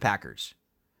 punt against the Packers.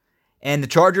 And the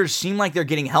Chargers seem like they're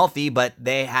getting healthy, but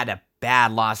they had a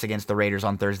bad loss against the Raiders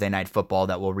on Thursday Night Football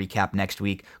that we'll recap next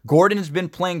week. Gordon has been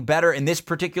playing better in this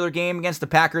particular game against the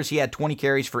Packers. He had 20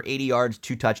 carries for 80 yards,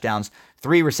 2 touchdowns,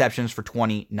 3 receptions for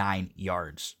 29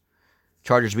 yards.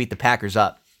 Chargers beat the Packers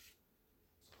up.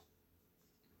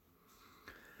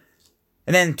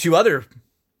 And then 2 other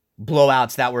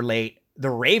blowouts that were late. The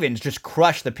Ravens just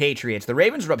crushed the Patriots. The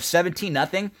Ravens were up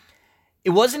 17-0.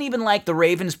 It wasn't even like the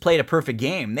Ravens played a perfect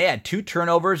game. They had 2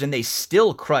 turnovers, and they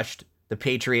still crushed the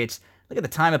Patriots. Look at the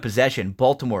time of possession.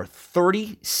 Baltimore,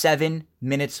 37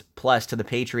 minutes plus to the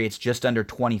Patriots, just under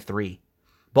 23.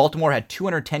 Baltimore had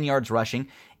 210 yards rushing.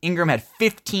 Ingram had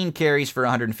 15 carries for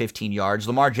 115 yards.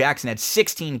 Lamar Jackson had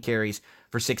 16 carries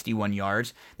for 61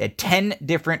 yards. They had 10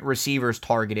 different receivers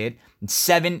targeted and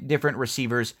 7 different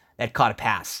receivers that caught a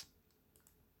pass.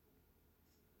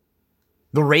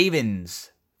 The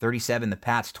Ravens, 37, the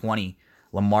Pats, 20.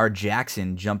 Lamar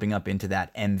Jackson jumping up into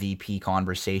that MVP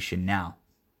conversation now.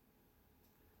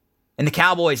 And the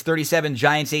Cowboys, 37,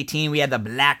 Giants, 18. We had the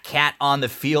Black Cat on the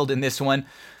field in this one.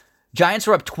 Giants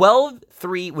were up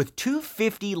 12-3 with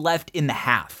 2:50 left in the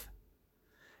half.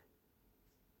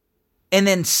 And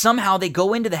then somehow they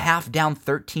go into the half down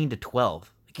 13-12.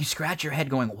 Like, you scratch your head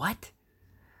going, what?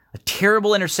 A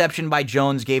terrible interception by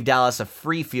Jones gave Dallas a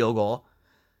free field goal.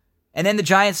 And then the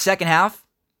Giants' second half,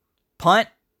 punt,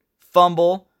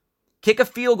 fumble, kick a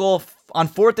field goal on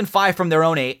 4th and 5 from their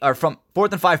own 8, or from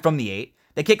 4th and 5 from the 8.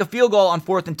 They kick a field goal on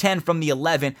 4th and 10 from the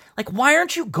 11. Like, why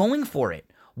aren't you going for it?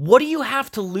 What do you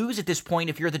have to lose at this point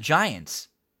if you're the Giants?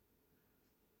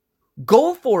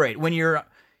 Go for it when you're,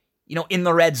 in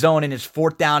the red zone and it's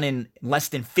 4th down in less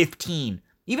than 15.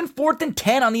 Even 4th and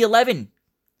 10 on the 11.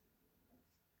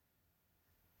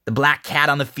 The Black Cat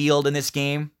on the field in this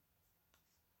game.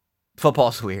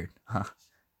 Football's weird, huh?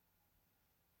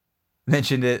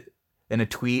 Mentioned it in a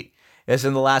tweet. As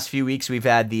in the last few weeks, we've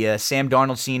had the Sam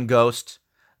Darnold scene ghost,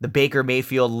 the Baker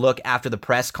Mayfield look after the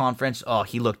press conference. Oh,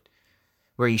 he looked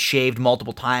where he shaved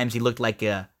multiple times. He looked like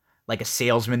a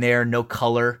salesman there, no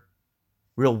color,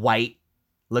 real white.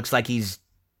 Looks like he's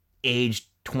aged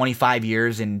 25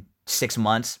 years in 6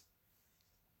 months.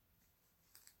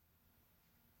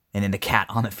 And then the cat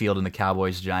on the field in the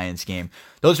Cowboys-Giants game.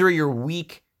 Those are your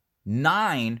Week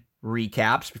 9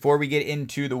 recaps. Before we get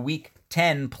into the Week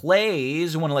 10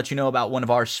 plays, I want to let you know about one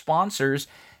of our sponsors,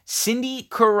 Cindy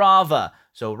Carava.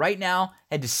 So right now,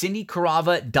 head to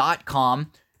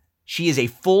cindycarava.com. She is a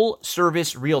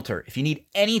full-service realtor. If you need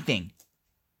anything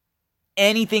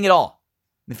at all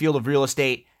in the field of real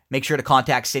estate, make sure to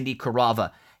contact Cindy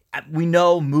Carava. We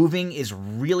know moving is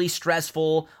really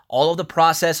stressful. All of the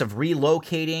process of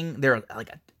relocating, there are like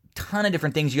a ton of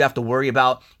different things you have to worry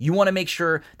about. You want to make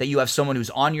sure that you have someone who's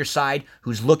on your side,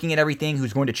 who's looking at everything,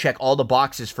 who's going to check all the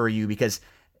boxes for you, because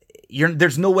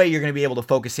there's no way you're going to be able to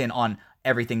focus in on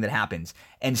everything that happens.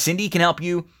 And Cindy can help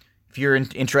you if you're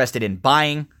interested in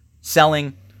buying,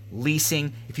 selling,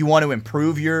 leasing. If you want to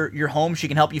improve your home, she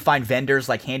can help you find vendors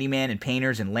like handyman and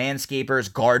painters and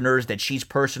landscapers, gardeners that she's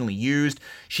personally used.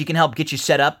 She can help get you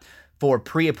set up for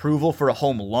pre-approval for a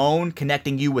home loan,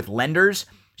 connecting you with lenders.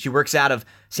 She works out of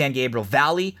San Gabriel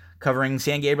Valley, covering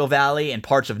San Gabriel Valley and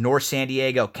parts of North San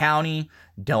Diego County,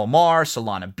 Del Mar,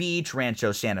 Solana Beach,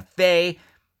 Rancho Santa Fe.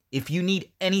 If you need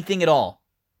anything at all,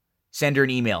 send her an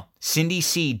email,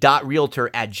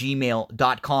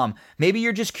 cindyc.realtor@gmail.com. Maybe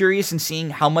you're just curious in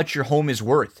seeing how much your home is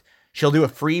worth. She'll do a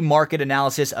free market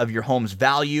analysis of your home's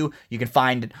value. You can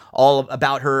find all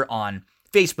about her on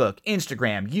Facebook,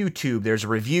 Instagram, YouTube. There's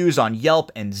reviews on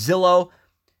Yelp and Zillow.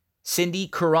 Cindy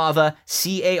Carava,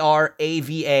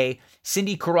 Carava,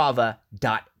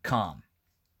 cindycarava.com.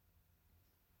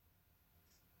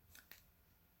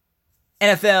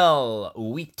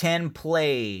 NFL Week 10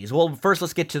 plays. Well, first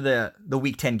let's get to the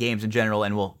Week 10 games in general,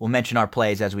 and we'll mention our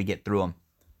plays as we get through them.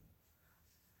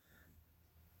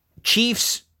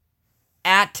 Chiefs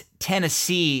at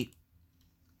Tennessee.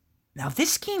 Now,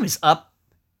 this game is up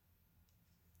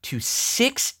to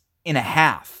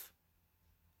 6.5.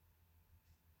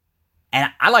 And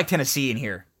I like Tennessee in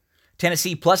here.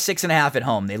 Tennessee plus 6.5 at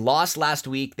home. They lost last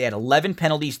week. They had 11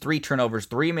 penalties, 3 turnovers,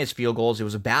 3 missed field goals. It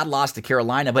was a bad loss to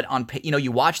Carolina, but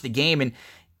you watch the game and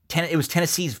it was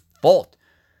Tennessee's fault.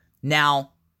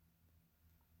 Now,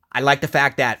 I like the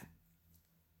fact that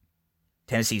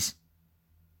Tennessee's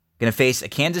going to face a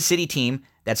Kansas City team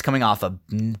that's coming off a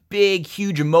big,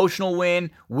 huge emotional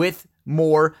win with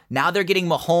more. Now they're getting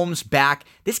Mahomes back.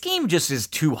 This game just is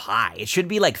too high. It should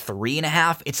be like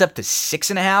 3.5. It's up to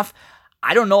 6.5.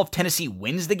 I don't know if Tennessee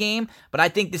wins the game, but I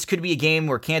think this could be a game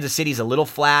where Kansas City's a little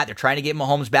flat. They're trying to get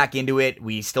Mahomes back into it.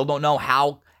 We still don't know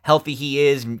how healthy he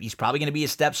is. He's probably going to be a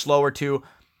step slower too.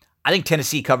 I think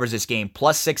Tennessee covers this game,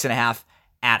 plus 6.5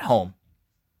 at home.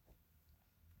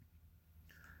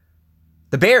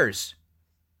 The Bears,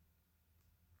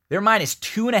 they're minus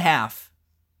 2.5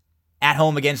 at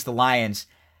home against the Lions.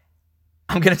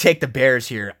 I'm going to take the Bears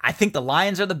here. I think the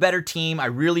Lions are the better team. I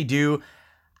really do.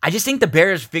 I just think the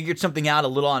Bears figured something out a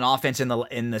little on offense in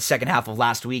the second half of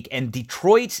last week, and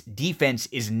Detroit's defense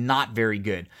is not very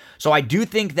good. So I do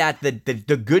think that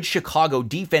the good Chicago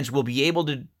defense will be able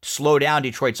to slow down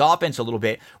Detroit's offense a little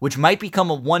bit, which might become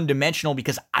a one-dimensional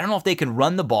because I don't know if they can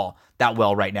run the ball that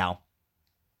well right now.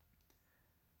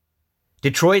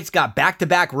 Detroit's got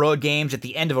back-to-back road games at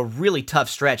the end of a really tough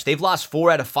stretch. They've lost 4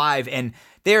 out of 5, and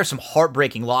there are some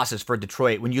heartbreaking losses for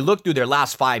Detroit. When you look through their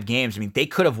last 5 games, I mean, they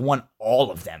could have won all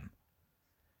of them.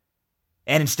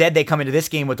 And instead, they come into this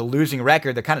game with a losing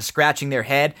record. They're kind of scratching their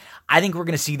head. I think we're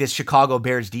going to see this Chicago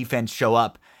Bears defense show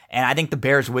up, and I think the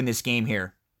Bears win this game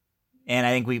here. And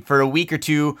I think for a week or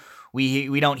two,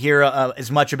 we don't hear as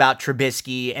much about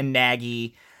Trubisky and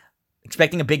Nagy.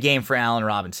 Expecting a big game for Allen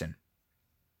Robinson.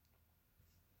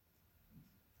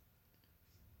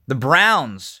 The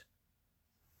Browns,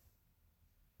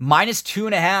 minus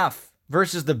 2.5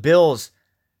 versus the Bills.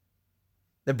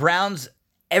 The Browns,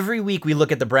 every week we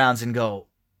look at the Browns and go,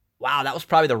 wow, that was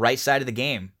probably the right side of the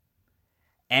game.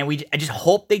 And I just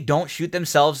hope they don't shoot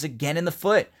themselves again in the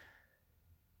foot.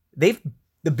 The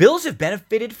Bills have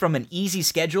benefited from an easy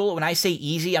schedule. When I say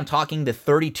easy, I'm talking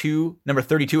the number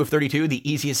 32 of 32,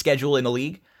 the easiest schedule in the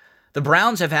league. The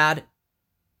Browns have had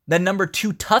the number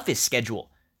 2 toughest schedule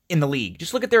in the league.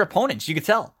 Just look at their opponents. You could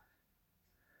tell.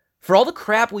 For all the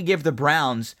crap we give the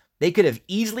Browns, they could have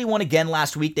easily won again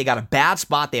last week. They got a bad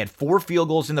spot. They had 4 field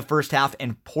goals in the first half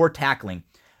and poor tackling.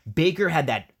 Baker had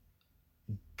that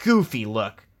goofy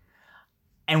look.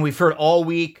 And we've heard all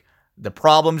week, the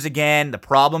problems again.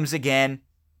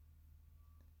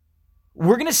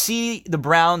 We're going to see the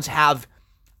Browns have,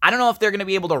 I don't know if they're going to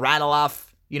be able to rattle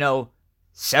off,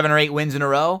 7 or 8 wins in a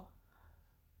row.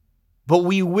 But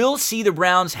we will see the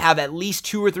Browns have at least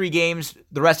 2 or 3 games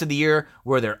the rest of the year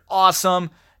where they're awesome.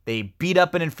 They beat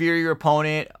up an inferior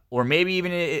opponent, or maybe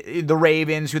even the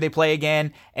Ravens, who they play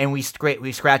again, and we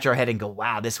scratch our head and go,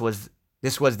 wow, this was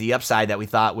the upside that we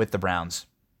thought with the Browns.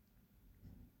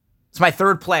 It's my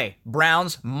third play.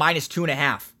 Browns minus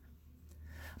 2.5.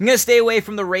 I'm going to stay away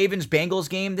from the Ravens-Bengals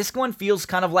game. This one feels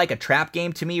kind of like a trap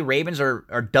game to me. Ravens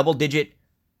are double-digit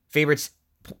favorites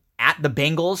at the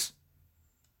Bengals.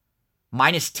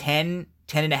 Minus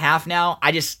 10.5 now.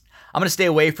 I'm going to stay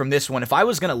away from this one. If I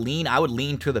was going to lean, I would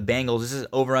lean to the Bengals. This is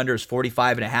over-under is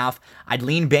 45.5. I'd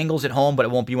lean Bengals at home, but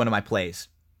it won't be one of my plays.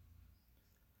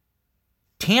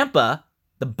 Tampa,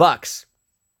 the Bucks.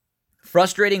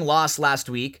 Frustrating loss last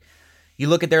week. You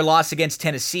look at their loss against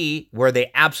Tennessee, where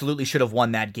they absolutely should have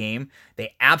won that game.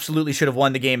 They absolutely should have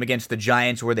won the game against the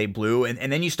Giants, where they blew. And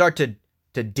then you start to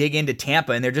dig into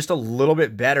Tampa, and they're just a little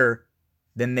bit better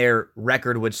than their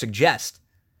record would suggest.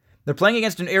 They're playing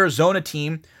against an Arizona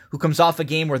team who comes off a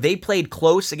game where they played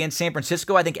close against San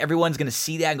Francisco. I think everyone's going to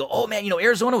see that and go, oh man,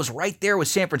 Arizona was right there with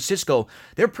San Francisco.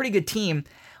 They're a pretty good team.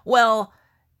 Well,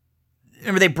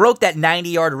 remember they broke that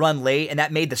 90-yard run late, and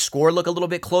that made the score look a little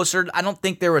bit closer. I don't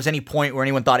think there was any point where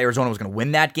anyone thought Arizona was going to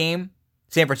win that game.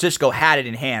 San Francisco had it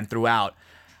in hand throughout.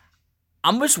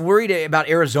 I'm just worried about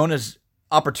Arizona's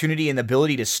opportunity and the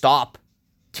ability to stop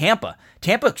Tampa.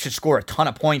 Tampa should score a ton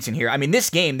of points in here. I mean, this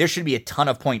game, there should be a ton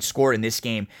of points scored in this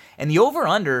game. And the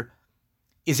over-under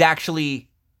is actually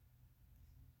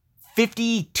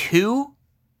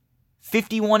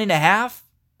 51.5,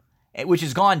 which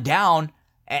has gone down.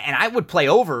 And I would play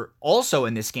over also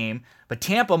in this game. But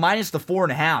Tampa minus the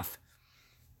 4.5.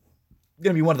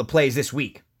 Going to be one of the plays this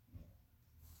week.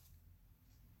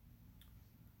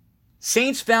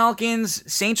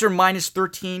 Saints-Falcons. Saints are minus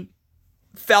 13.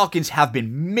 Falcons have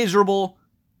been miserable.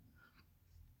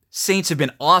 Saints have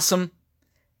been awesome.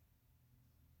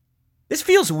 This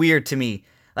feels weird to me.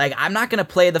 Like, I'm not going to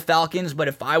play the Falcons, but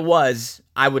if I was,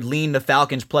 I would lean the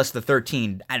Falcons plus the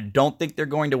 13. I don't think they're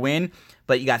going to win,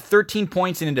 but you got 13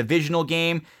 points in a divisional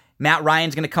game. Matt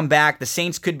Ryan's going to come back. The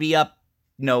Saints could be up,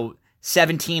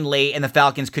 17 late, and the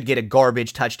Falcons could get a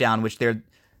garbage touchdown, which they're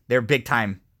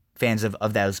big-time fans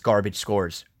of those garbage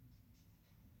scores.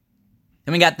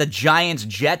 Then we got the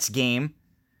Giants-Jets game.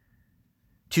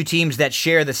 2 teams that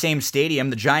share the same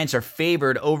stadium. The Giants are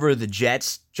favored over the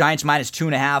Jets. Giants minus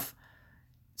 2.5. It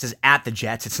says at the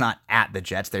Jets. It's not at the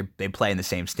Jets. They play in the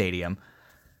same stadium.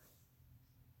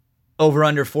 Over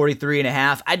under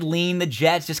 43.5. I'd lean the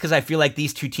Jets just because I feel like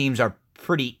these 2 teams are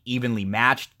pretty evenly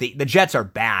matched. The Jets are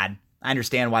bad. I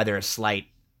understand why they're a slight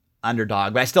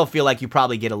underdog, but I still feel like you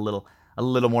probably get a little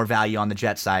more value on the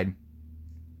Jets side.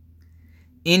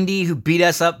 Indy, who beat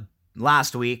us up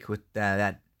last week with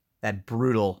that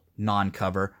brutal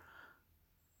non-cover,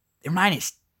 they're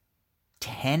minus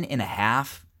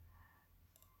 10.5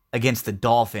 against the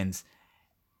Dolphins.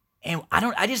 And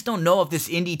I just don't know if this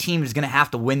Indy team is going to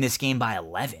have to win this game by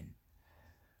 11.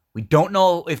 We don't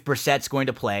know if Brissett's going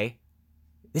to play.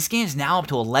 This game is now up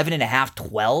to 11.5,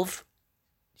 12.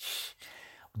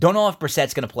 Don't know if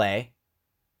Brissett's going to play.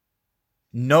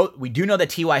 No, we do know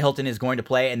that T.Y. Hilton is going to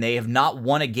play, and they have not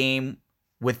won a game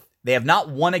where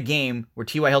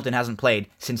T.Y. Hilton hasn't played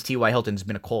since T.Y. Hilton's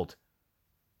been a Colt.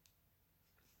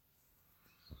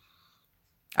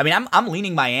 I mean, I'm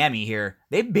leaning Miami here.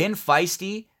 They've been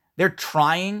feisty. They're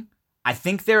trying. I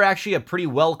think they're actually a pretty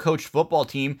well-coached football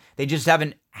team. They just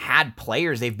haven't had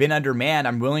players. They've been undermanned.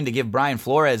 I'm willing to give Brian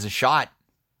Flores a shot.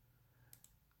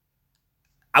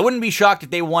 I wouldn't be shocked if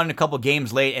they won a couple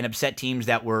games late and upset teams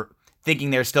that were thinking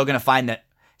they're still going to find the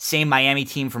same Miami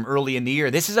team from early in the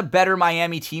year. This is a better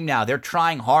Miami team now. They're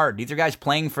trying hard. These are guys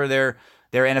playing for their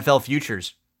NFL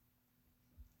futures.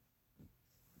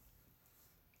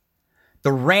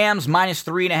 The Rams minus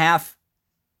 3.5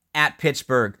 at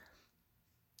Pittsburgh.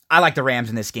 I like the Rams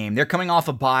in this game. They're coming off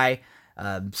a bye.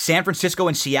 San Francisco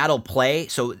and Seattle play,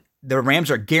 so the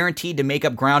Rams are guaranteed to make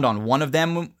up ground on one of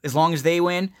them as long as they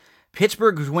win.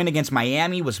 Pittsburgh's win against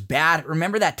Miami was bad.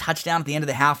 Remember that touchdown at the end of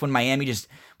the half when Miami just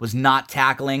was not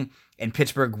tackling and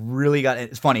Pittsburgh really got...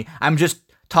 It's funny. I'm just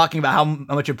talking about how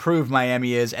much improved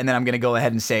Miami is, and then I'm going to go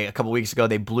ahead and say a couple weeks ago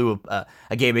they blew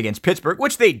a game against Pittsburgh,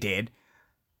 which they did.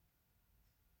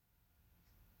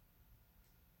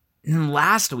 And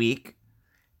last week,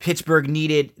 Pittsburgh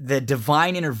needed the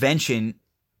divine intervention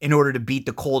in order to beat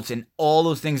the Colts and all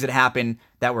those things that happened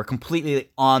that were completely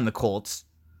on the Colts.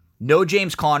 No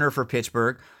James Conner for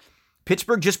Pittsburgh.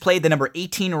 Pittsburgh just played the number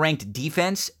 18 ranked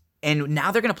defense, and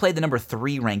now they're going to play the number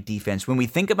 3 ranked defense. When we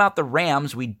think about the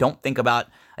Rams, we don't think about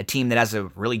a team that has a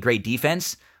really great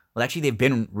defense. Well, actually, they've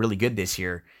been really good this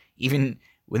year. Even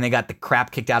when they got the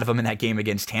crap kicked out of them in that game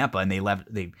against Tampa and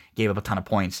they gave up a ton of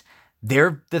points.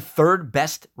 They're the 3rd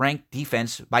best ranked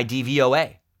defense by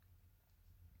DVOA.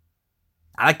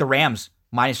 I like the Rams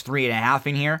minus 3.5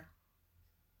 in here.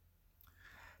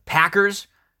 Packers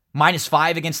minus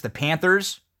 5 against the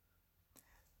Panthers.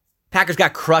 Packers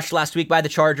got crushed last week by the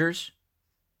Chargers.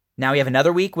 Now we have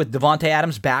another week with Devontae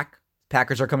Adams back.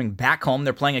 Packers are coming back home.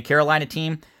 They're playing a Carolina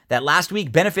team that last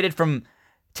week benefited from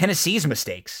Tennessee's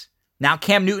mistakes. Now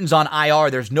Cam Newton's on IR.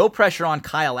 There's no pressure on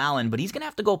Kyle Allen, but he's going to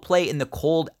have to go play in the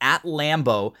cold at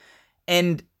Lambeau.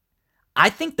 And I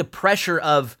think the pressure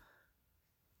of,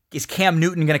 is Cam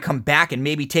Newton going to come back and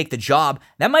maybe take the job,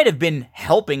 that might have been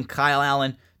helping Kyle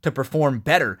Allen to perform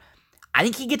better. I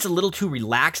think he gets a little too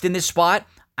relaxed in this spot.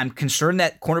 I'm concerned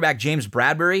that cornerback James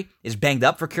Bradbury is banged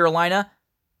up for Carolina.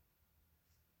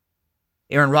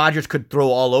 Aaron Rodgers could throw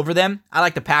all over them. I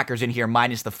like the Packers in here,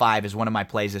 minus the 5 is one of my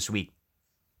plays this week.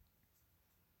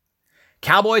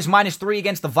 Cowboys minus 3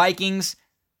 against the Vikings.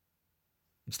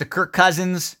 It's the Kirk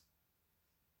Cousins.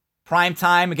 Prime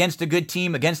time against a good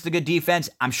team, against a good defense.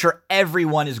 I'm sure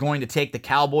everyone is going to take the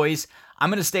Cowboys.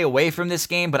 I'm going to stay away from this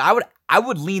game, but I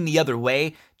would lean the other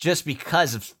way just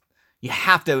because of, you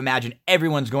have to imagine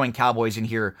everyone's going Cowboys in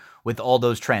here with all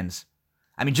those trends.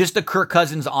 I mean, just the Kirk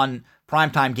Cousins on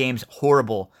primetime games,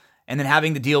 horrible. And then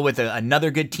having to deal with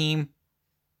another good team.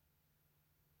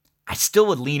 I still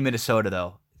would lean Minnesota,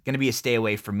 though. Going to be a stay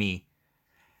away for me.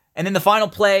 And then the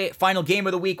final game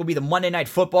of the week will be the Monday Night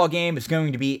Football game. It's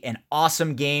going to be an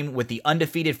awesome game with the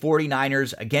undefeated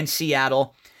 49ers against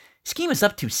Seattle. This game is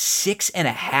up to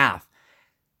 6.5.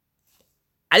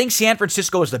 I think San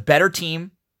Francisco is the better team.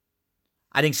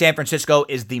 I think San Francisco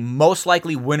is the most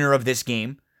likely winner of this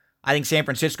game. I think San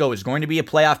Francisco is going to be a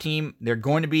playoff team. They're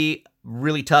going to be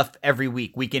really tough every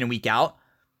week, week in and week out.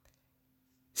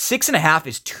 6.5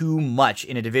 is too much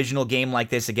in a divisional game like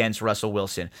this against Russell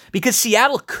Wilson because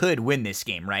Seattle could win this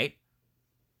game, right?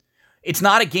 It's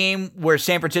not a game where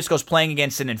San Francisco's playing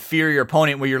against an inferior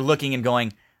opponent where you're looking and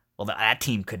going, well, that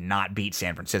team could not beat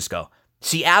San Francisco.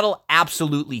 Seattle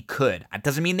absolutely could. That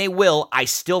doesn't mean they will. I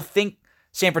still think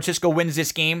San Francisco wins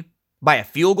this game by a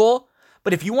field goal.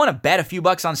 But if you want to bet a few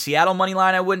bucks on Seattle money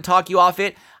line, I wouldn't talk you off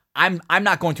it. I'm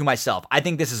not going to myself. I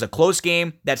think this is a close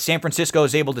game that San Francisco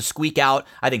is able to squeak out.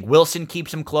 I think Wilson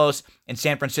keeps them close, and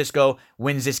San Francisco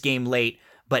wins this game late,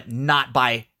 but not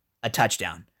by a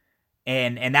touchdown.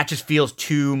 And that just feels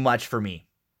too much for me.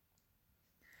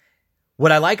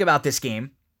 What I like about this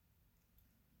game,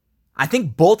 I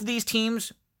think both of these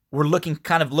teams were looking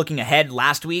ahead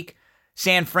last week.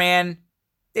 San Fran,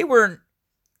 they weren't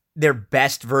their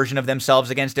best version of themselves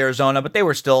against Arizona, but they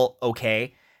were still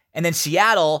okay. And then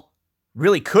Seattle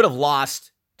really could have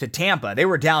lost to Tampa. They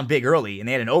were down big early, and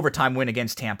they had an overtime win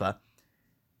against Tampa.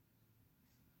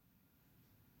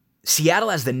 Seattle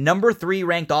has the number 3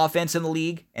 ranked offense in the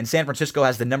league, and San Francisco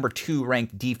has the number 2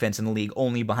 ranked defense in the league,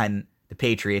 only behind the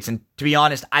Patriots. And to be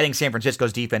honest, I think San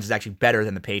Francisco's defense is actually better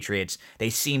than the Patriots. They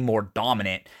seem more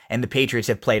dominant, and the Patriots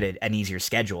have played an easier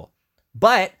schedule.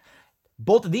 But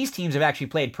both of these teams have actually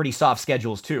played pretty soft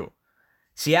schedules too.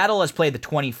 Seattle has played the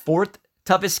 24th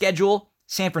toughest schedule.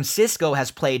 San Francisco has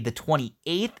played the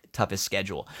 28th toughest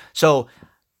schedule. So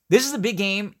this is a big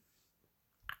game.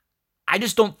 I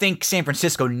just don't think San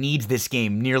Francisco needs this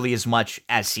game nearly as much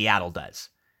as Seattle does.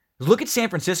 Look at San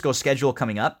Francisco's schedule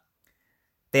coming up.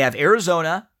 They have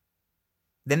Arizona,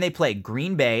 then they play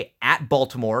Green Bay, at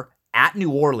Baltimore, at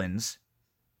New Orleans,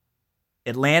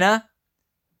 Atlanta,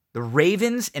 the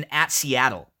Ravens, and at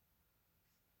Seattle.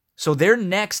 So their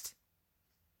next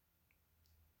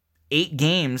 8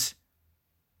 games,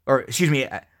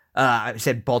 I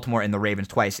said Baltimore and the Ravens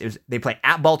twice. They play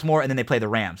at Baltimore and then they play the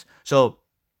Rams. So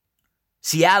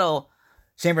Seattle,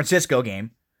 San Francisco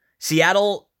game.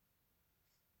 Seattle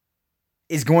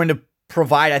is going to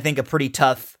provide, I think, a pretty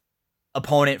tough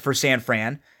opponent for San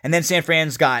Fran. And then San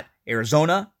Fran's got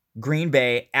Arizona, Green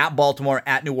Bay, at Baltimore,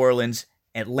 at New Orleans,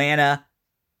 Atlanta,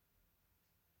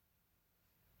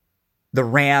 the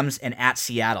Rams, and at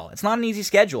Seattle. It's not an easy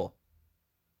schedule.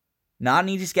 Not an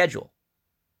easy schedule.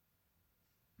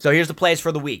 So here's the plays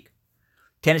for the week.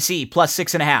 Tennessee plus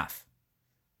 6.5.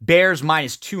 Bears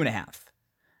minus 2.5.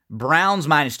 Browns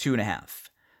minus 2.5.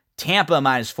 Tampa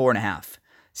minus 4.5.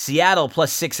 Seattle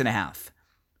plus 6.5.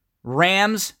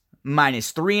 Rams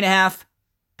minus 3.5.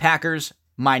 Packers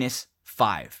minus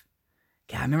 5.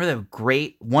 Yeah, I remember the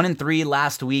great 1-3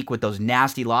 last week with those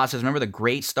nasty losses. Remember the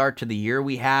great start to the year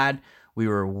we had? We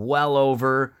were well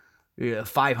over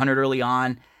 500 early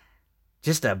on.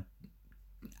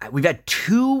 We've had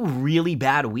 2 really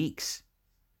bad weeks.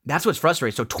 That's what's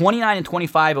frustrating. So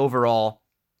 29-25 overall.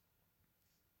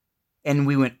 And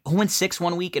we went 0-6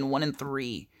 one week and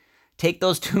 1-3. Take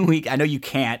those 2 weeks. I know you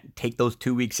can't take those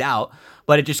 2 weeks out,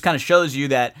 but it just kind of shows you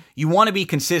that you want to be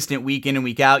consistent week in and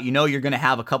week out. You know you're going to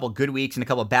have a couple good weeks and a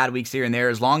couple bad weeks here and there.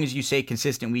 As long as you stay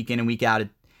consistent week in and week out,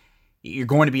 you're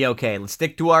going to be okay. Let's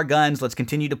stick to our guns. Let's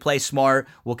continue to play smart.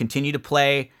 We'll continue to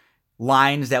play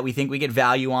lines that we think we get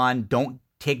value on. Don't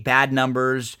take bad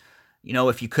numbers. You know,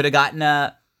 if you could have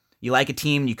gotten you like a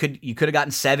team, you could have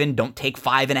gotten 7. Don't take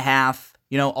 5.5.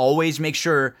 You know, always make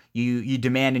sure you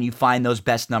demand and you find those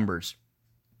best numbers.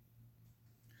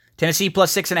 Tennessee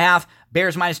plus 6.5,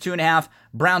 Bears minus 2.5,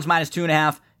 Browns minus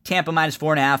 2.5, Tampa minus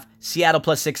 4.5, Seattle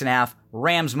plus 6.5,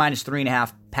 Rams minus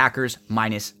 3.5, Packers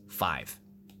minus 5.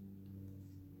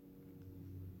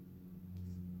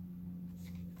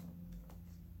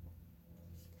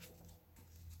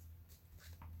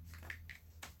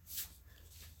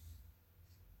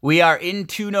 We are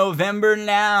into November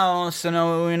now,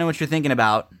 so we know what you're thinking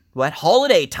about. What?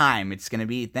 Holiday time. It's going to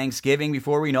be Thanksgiving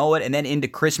before we know it, and then into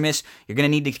Christmas. You're going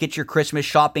to need to get your Christmas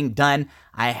shopping done.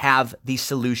 I have the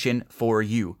solution for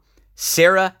you.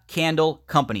 Cera Candle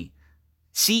Company.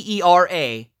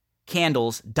 CERA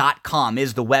candles.com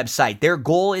is the website. Their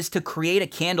goal is to create a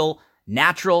candle,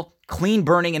 natural, clean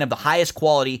burning, and of the highest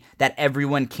quality that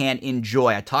everyone can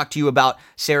enjoy. I talked to you about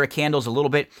Cera Candles a little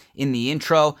bit in the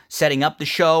intro, setting up the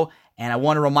show, and I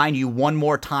want to remind you one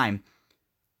more time.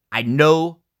 I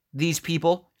know these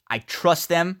people. I trust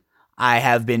them. I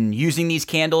have been using these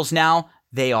candles now.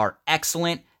 They are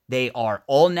excellent. They are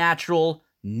all natural,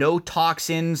 no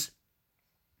toxins,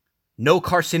 no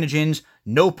carcinogens,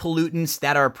 no pollutants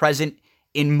that are present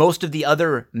in most of the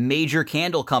other major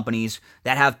candle companies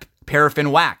that have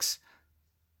paraffin wax.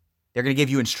 They're going to give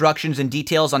you instructions and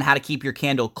details on how to keep your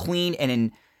candle clean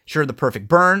and ensure the perfect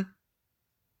burn.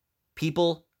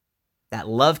 People that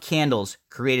love candles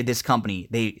created this company.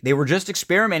 They were just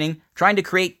experimenting, trying to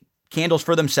create candles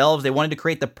for themselves. They wanted to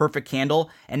create the perfect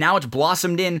candle, and now it's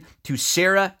blossomed into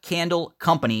Cera Candle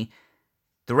Company.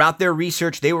 Throughout their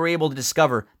research, they were able to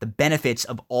discover the benefits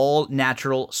of all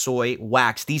natural soy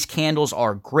wax. These candles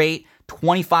are great.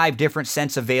 25 different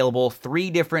scents available, 3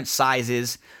 different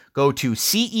sizes. Go to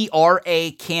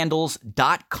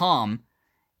CERAcandles.com,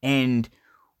 and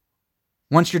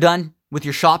once you're done with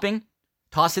your shopping,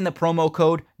 toss in the promo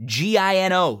code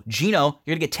GINO. Gino,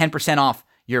 you're going to get 10% off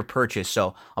your purchase.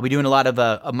 So I'll be doing a lot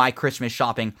of my Christmas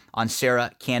shopping on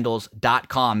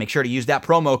CERAcandles.com. Make sure to use that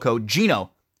promo code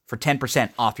GINO for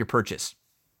 10% off your purchase.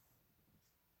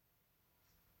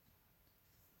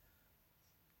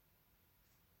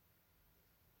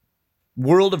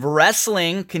 World of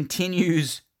Wrestling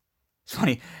continues. It's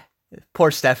funny. Poor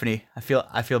Stephanie. I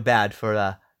feel bad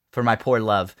for my poor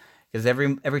love. because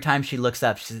every time she looks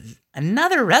up, she says,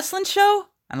 "Another wrestling show?"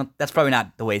 That's probably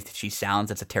not the way that she sounds.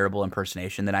 That's a terrible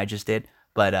impersonation that I just did.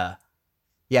 But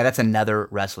yeah, that's another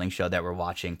wrestling show that we're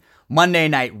watching. Monday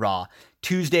Night Raw.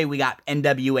 Tuesday we got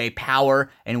NWA Power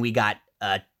and we got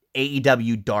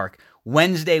AEW Dark.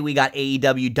 Wednesday we got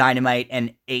AEW Dynamite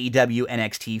and AEW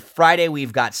NXT. Friday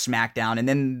we've got SmackDown, and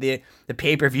then the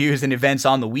pay-per-views and events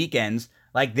on the weekends,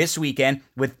 like this weekend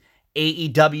with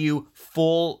AEW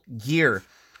Full Gear.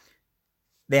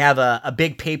 They have a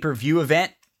big pay-per-view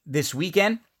event this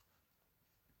weekend,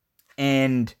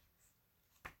 and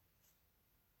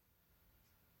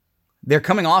they're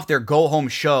coming off their go-home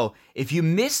show. If you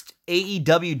missed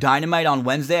AEW Dynamite on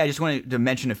Wednesday, I just wanted to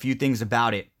mention a few things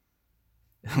about it.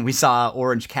 We saw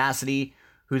Orange Cassidy,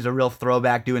 who's a real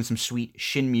throwback, doing some sweet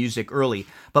Shin music early.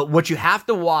 But what you have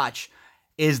to watch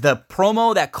is the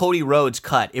promo that Cody Rhodes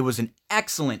cut. It was an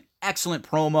excellent, excellent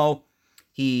promo.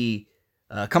 He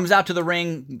comes out to the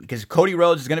ring because Cody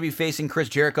Rhodes is going to be facing Chris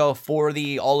Jericho for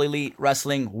the All Elite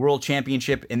Wrestling World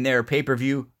Championship in their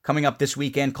pay-per-view coming up this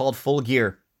weekend called Full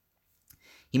Gear.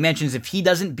 He mentions if he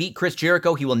doesn't beat Chris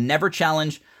Jericho, he will never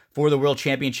challenge for the World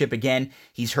Championship again.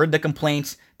 He's heard the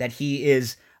complaints that he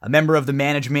is a member of the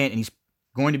management and he's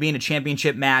going to be in a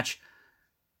championship match.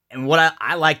 And what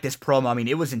I like this promo. I mean,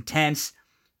 it was intense.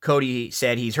 Cody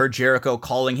said he's heard Jericho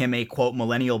calling him a, quote,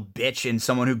 millennial bitch and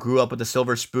someone who grew up with a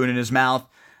silver spoon in his mouth.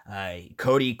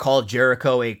 Cody called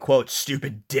Jericho a, quote,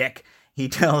 stupid dick. He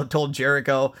told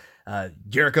Jericho,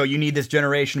 Jericho, you need this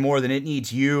generation more than it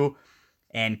needs you.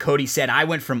 And Cody said, I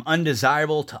went from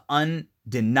undesirable to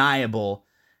undeniable.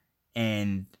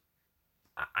 And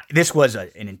this was an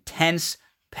intense,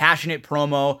 passionate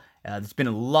promo. There's been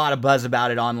a lot of buzz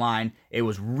about it online. It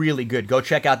was really good. Go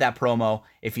check out that promo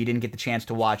if you didn't get the chance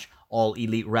to watch All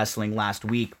Elite Wrestling last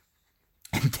week.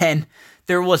 And then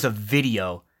there was a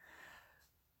video.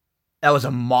 That was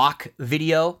a mock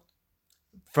video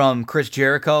from Chris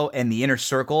Jericho and the Inner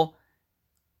Circle.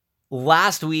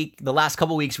 Last week, the last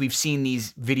couple weeks, we've seen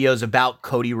these videos about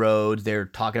Cody Rhodes. They're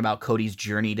talking about Cody's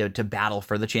journey to battle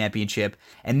for the championship.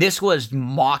 And this was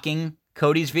mocking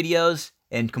Cody's videos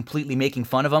and completely making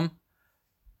fun of him.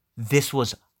 This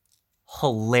was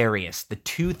hilarious. The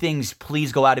two things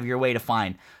please go out of your way to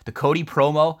find: the Cody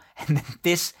promo and then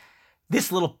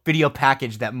this little video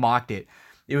package that mocked it.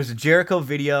 It was a Jericho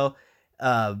video.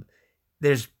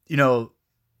 There's,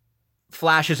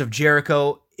 flashes of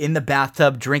Jericho in the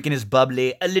bathtub drinking his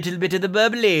bubbly, a little bit of the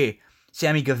bubbly.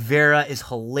 Sammy Guevara is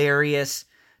hilarious,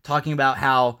 talking about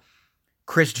how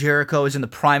Chris Jericho is in the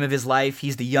prime of his life.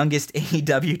 He's the youngest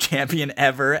AEW champion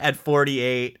ever at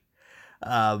 48.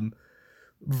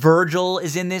 Virgil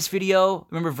is in this video.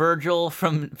 Remember Virgil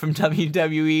from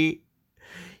WWE?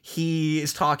 He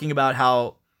is talking about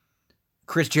how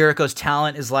Chris Jericho's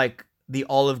talent is like the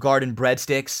Olive Garden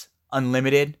breadsticks,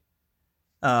 unlimited.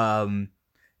 Then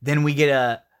we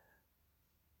get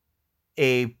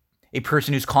a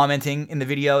person who's commenting in the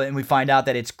video, and we find out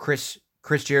that it's Chris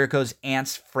Jericho's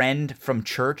aunt's friend from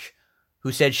church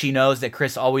who said she knows that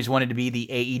Chris always wanted to be the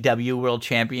AEW world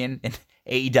champion, and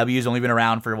AEW's only been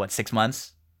around for, 6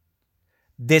 months?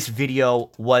 This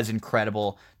video was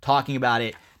incredible. Talking about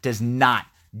it does not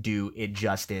do it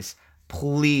justice.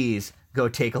 Please go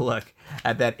take a look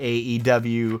at that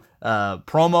AEW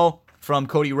promo from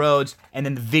Cody Rhodes, and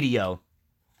then the video,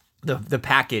 the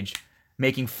package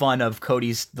making fun of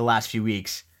Cody's the last few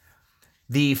weeks.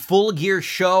 The Full Gear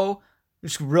show,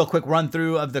 just a real quick run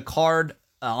through of the card.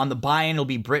 On the buy-in, it'll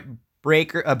be Britt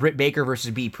Baker versus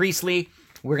Bea Priestley.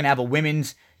 We're going to have a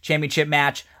women's championship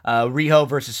match, Riho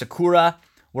versus Sakura.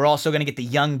 We're also going to get the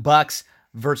Young Bucks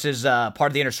versus part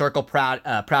of the Inner Circle, Proud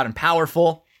and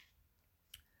Powerful.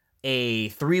 A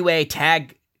three-way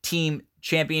tag team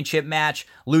championship match,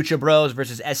 Lucha Bros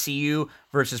versus SCU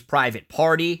versus Private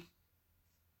Party.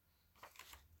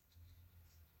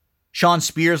 Shawn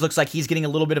Spears looks like he's getting a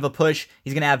little bit of a push.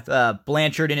 He's going to have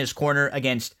Blanchard in his corner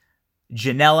against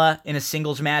Janela in a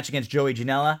singles match against Joey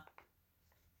Janela.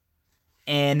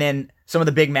 And then some of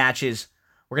the big matches,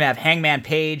 we're going to have Hangman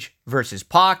Page versus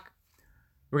Pac.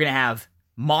 We're going to have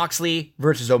Moxley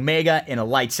versus Omega in a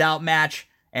lights out match.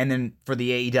 And then for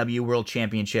the AEW World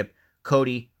Championship,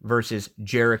 Cody versus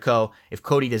Jericho. If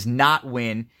Cody does not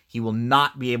win, he will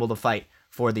not be able to fight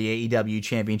for the AEW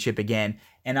Championship again.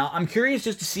 And I'm curious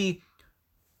just to see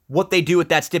what they do with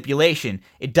that stipulation.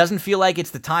 It doesn't feel like it's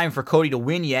the time for Cody to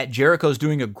win yet. Jericho's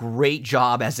doing a great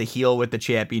job as a heel with the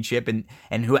championship, and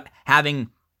having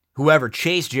whoever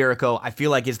chase Jericho, I feel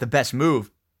like is the best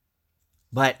move.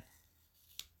 But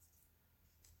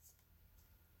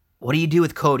what do you do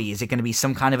with Cody? Is it going to be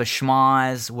some kind of a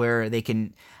schmoz where they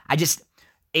can...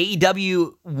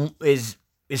 AEW is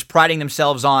priding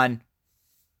themselves on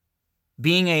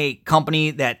being a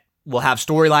company that will have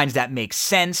storylines that make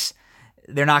sense.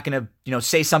 They're not going to,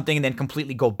 say something and then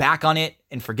completely go back on it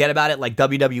and forget about it like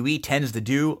WWE tends to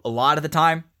do a lot of the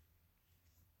time.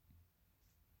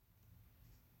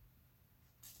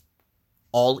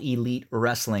 All Elite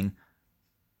Wrestling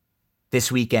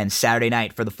this weekend, Saturday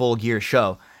night, for the Full Gear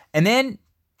show. And then,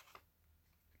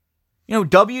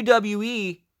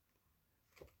 WWE,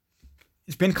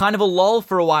 it's been kind of a lull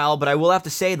for a while, but I will have to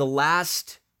say the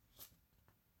last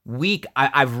week,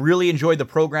 I've really enjoyed the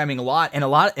programming a lot.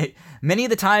 And many of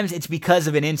the times it's because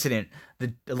of an incident.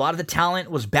 A lot of the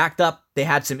talent was backed up. They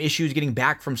had some issues getting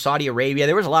back from Saudi Arabia.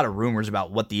 There was a lot of rumors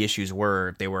about what the issues were.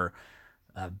 If they were,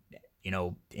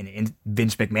 in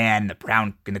Vince McMahon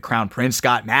and the Crown Prince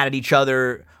got mad at each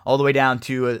other, all the way down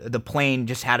to the plane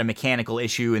just had a mechanical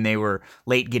issue and they were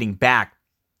late getting back.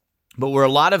 But where a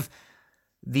lot of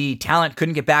the talent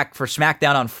couldn't get back for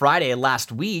SmackDown on Friday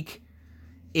last week,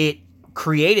 it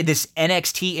created this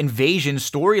NXT Invasion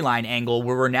storyline angle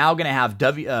where we're now going to have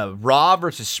Raw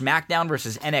versus SmackDown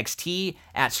versus NXT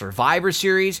at Survivor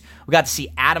Series. We got to see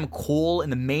Adam Cole in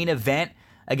the main event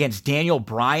against Daniel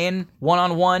Bryan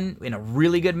one-on-one in a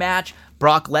really good match.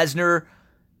 Brock Lesnar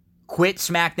quit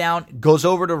SmackDown, goes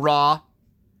over to Raw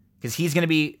because he's going to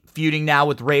be feuding now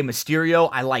with Rey Mysterio.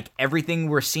 I like everything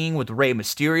we're seeing with Rey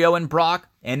Mysterio and Brock.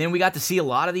 And then we got to see a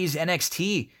lot of these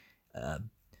NXT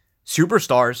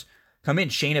superstars come in.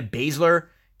 Shayna Baszler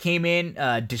came in,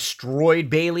 destroyed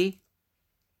Bayley.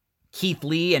 Keith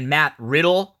Lee and Matt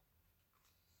Riddle.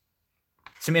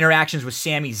 Some interactions with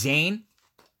Sami Zayn.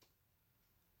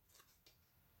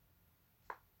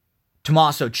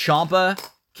 Tommaso Ciampa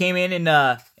came in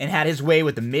and had his way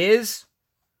with The Miz.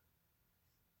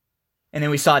 And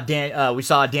then we saw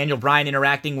Daniel Bryan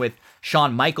interacting with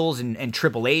Shawn Michaels and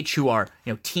Triple H, who are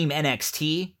Team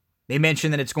NXT. They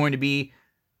mentioned that it's going to be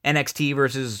NXT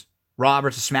versus Raw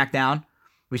versus SmackDown.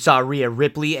 We saw Rhea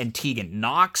Ripley and Tegan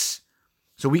Nox.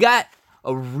 So we got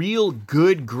a real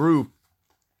good group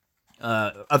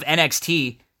of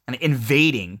NXT and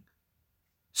invading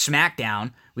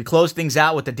SmackDown. We closed things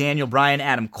out with the Daniel Bryan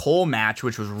Adam Cole match,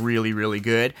 which was really, really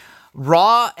good.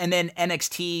 Raw and then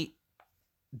NXT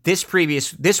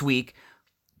this week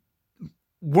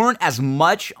weren't as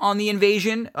much on the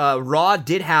invasion. Raw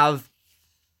did have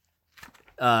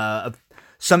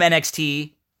some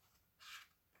NXT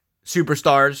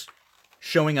superstars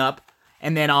showing up,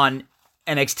 and then on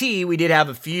NXT we did have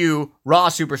a few Raw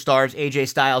superstars, AJ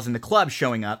Styles and the Club,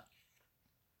 showing up.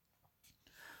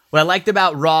 What I liked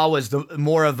about Raw was the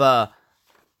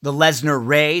Lesnar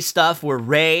Rey stuff, where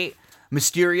Rey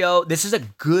Mysterio, this is a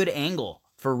good angle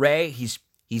for Rey. He's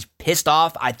pissed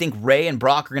off. I think Rey and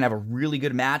Brock are going to have a really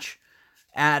good match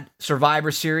at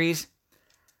Survivor Series.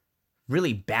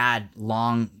 Really bad,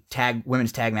 long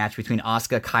women's tag match between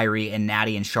Asuka, Kairi, and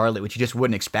Natty and Charlotte, which you just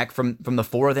wouldn't expect from the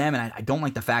four of them. And I don't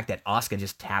like the fact that Asuka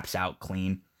just taps out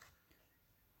clean.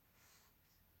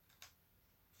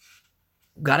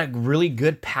 Got a really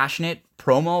good, passionate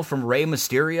promo from Rey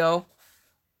Mysterio.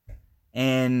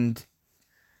 And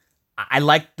I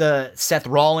like the Seth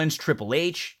Rollins, Triple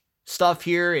H stuff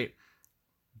here.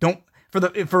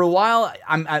 For a while,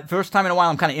 first time in a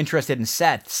while, I'm kind of interested in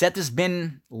Seth. Seth has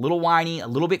been a little whiny, a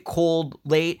little bit cold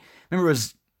late. Remember, it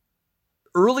was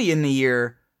early in the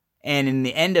year and in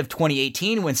the end of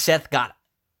 2018 when Seth got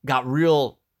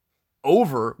real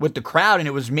over with the crowd, and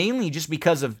it was mainly just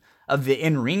because of the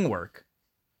in-ring work.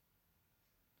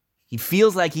 He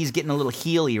feels like he's getting a little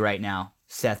heely right now,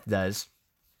 Seth does.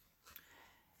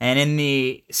 And in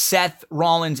the Seth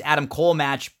Rollins Adam Cole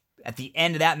match, at the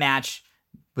end of that match,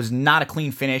 was not a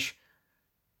clean finish.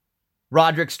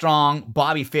 Roderick Strong,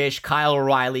 Bobby Fish, Kyle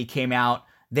O'Reilly came out.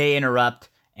 They interrupt.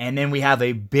 And then we have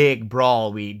a big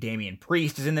brawl. Damian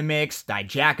Priest is in the mix.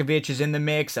 Dijakovic is in the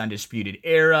mix. Undisputed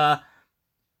Era.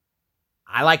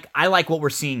 I like what we're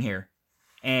seeing here.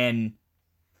 And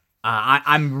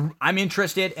I'm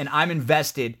interested and I'm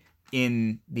invested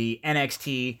in the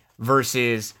NXT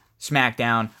versus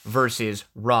SmackDown versus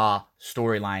Raw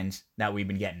storylines that we've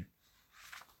been getting.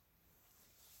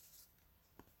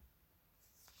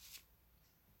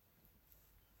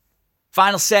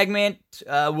 Final segment,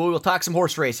 we'll talk some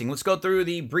horse racing. Let's go through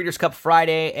the Breeders' Cup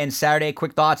Friday and Saturday,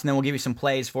 quick thoughts, and then we'll give you some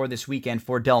plays for this weekend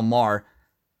for Del Mar.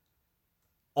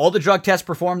 All the drug tests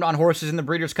performed on horses in the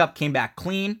Breeders' Cup came back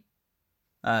clean.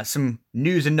 Some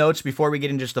news and notes before we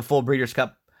get into just the full Breeders'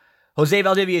 Cup. Jose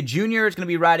Valdivia Jr. is going to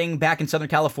be riding back in Southern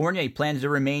California. He plans to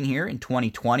remain here in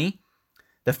 2020.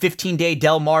 The 15-day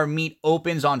Del Mar meet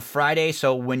opens on Friday,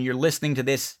 so when you're listening to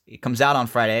this, it comes out on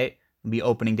Friday. It'll be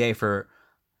opening day for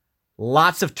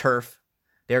Lots of turf.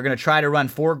 They're going to try to run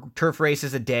 4 turf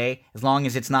races a day as long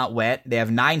as it's not wet. They have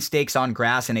 9 stakes on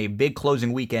grass and a big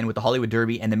closing weekend with the Hollywood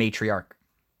Derby and the Matriarch.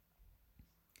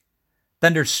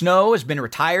 Thunder Snow has been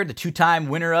retired, the 2-time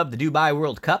winner of the Dubai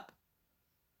World Cup.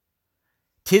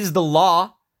 Tiz the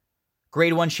Law,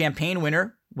 Grade 1 Champagne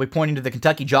winner, we're pointing to the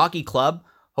Kentucky Jockey Club,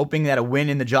 hoping that a win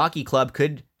in the Jockey Club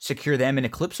could secure them an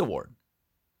Eclipse Award.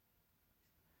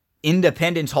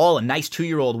 Independence Hall, a nice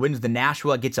 2-year-old, wins the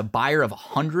Nashua, gets a buyer of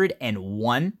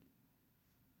 101.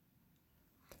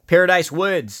 Paradise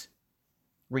Woods,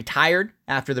 retired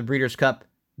after the Breeders' Cup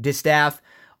distaff.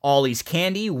 Ollie's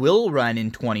Candy will run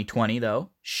in 2020, though.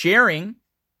 Sharing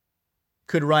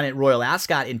could run at Royal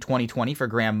Ascot in 2020 for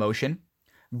Graham Motion.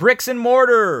 Bricks and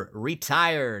Mortar,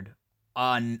 retired.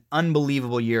 An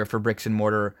unbelievable year for Bricks and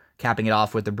Mortar, capping it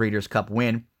off with the Breeders' Cup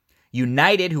win.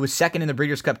 United, who was second in the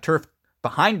Breeders' Cup Turf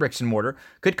behind Bricks and Mortar,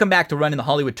 could come back to run in the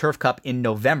Hollywood Turf Cup in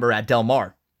November at Del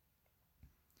Mar.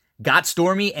 Got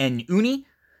Stormy and Uni,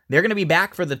 they're going to be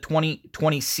back for the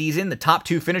 2020 season. The top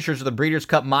 2 finishers of the Breeders'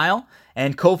 Cup Mile.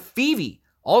 And Kofivi,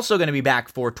 also going to be back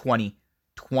for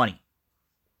 2020.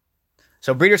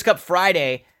 So Breeders' Cup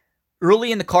Friday,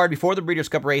 early in the card before the Breeders'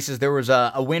 Cup races, there was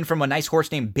a win from a nice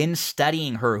horse named Been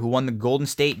Studying Her, who won the Golden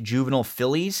State Juvenile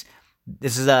Fillies.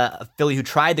 This is a filly who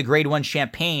tried the Grade 1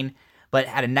 Champagne, but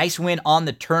had a nice win on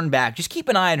the turn back. Just keep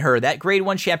an eye on her. That Grade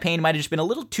 1 Champagne might have just been a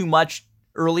little too much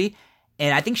early,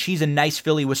 and I think she's a nice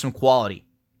filly with some quality.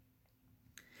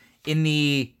 In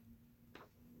the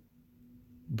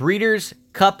Breeders'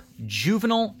 Cup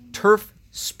Juvenile Turf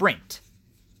Sprint,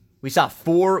 we saw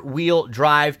 4-wheel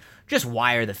drive just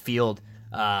wire the field.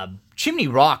 Chimney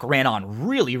Rock ran on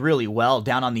really, really well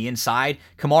down on the inside.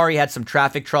 Kamari had some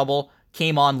traffic trouble,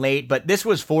 came on late, but this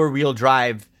was 4-wheel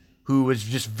drive, who was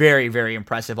just very, very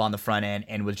impressive on the front end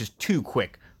and was just too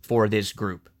quick for this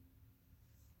group.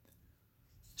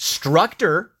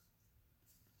 Structor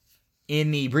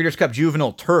in the Breeders' Cup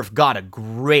Juvenile Turf got a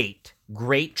great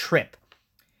trip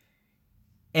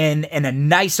and a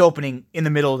nice opening in the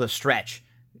middle of the stretch,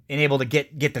 and able to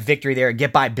get the victory there and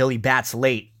get by Billy Bats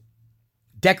late.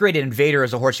 Decorated Invader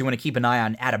is a horse you want to keep an eye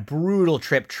on. Had a brutal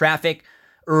trip, traffic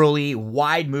early,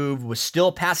 wide move, was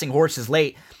still passing horses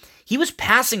late. He was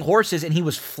passing horses and he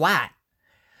was flat.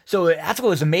 So that's what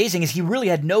was amazing, is he really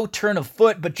had no turn of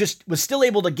foot, but just was still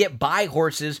able to get by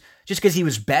horses just because he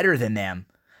was better than them.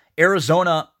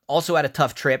 Arizona also had a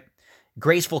tough trip.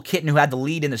 Graceful Kitten, who had the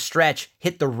lead in the stretch,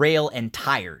 hit the rail and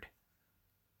tired.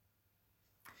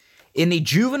 In the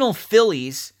juvenile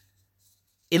fillies,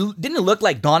 it didn't look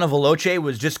like Donna Veloce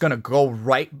was just going to go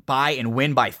right by and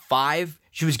win by 5.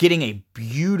 She was getting a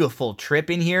beautiful trip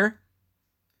in here.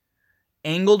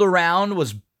 Angled around,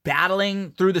 was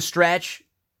battling through the stretch,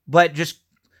 but just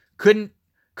couldn't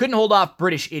hold off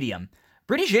British Idiom.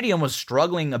 British Idiom was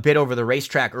struggling a bit over the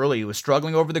racetrack early. He was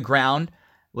struggling over the ground,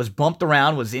 was bumped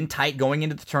around, was in tight going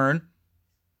into the turn.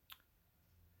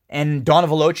 And Donna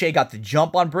Veloce got the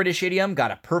jump on British Idiom, got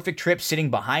a perfect trip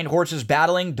sitting behind horses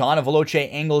battling. Donna Veloce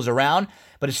angles around,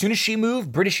 but as soon as she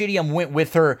moved, British Idiom went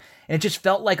with her, and it just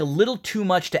felt like a little too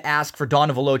much to ask for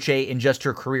Donna Veloce in just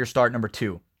her career start number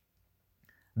 2.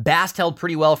 Bast held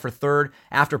pretty well for 3rd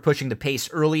after pushing the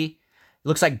pace early. It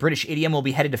looks like British Idiom will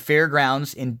be headed to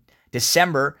Fairgrounds in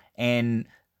December and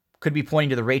could be pointing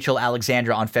to the Rachel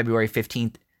Alexandra on February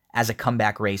 15th as a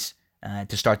comeback race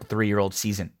to start the 3-year-old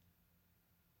season.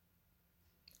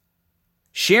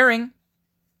 Sharing,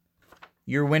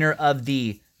 your winner of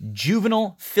the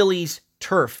Juvenile Fillies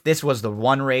Turf. This was the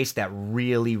one race that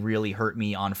really, really hurt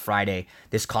me on Friday.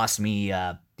 This cost me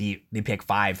the pick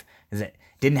 5. It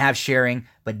didn't have Sharing,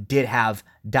 but did have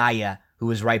Daya, who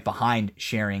was right behind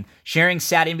Sharing. Sharing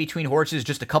sat in between horses,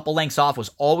 just a couple lengths off,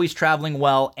 was always traveling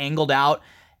well, angled out,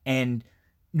 and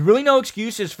really no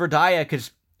excuses for Daya,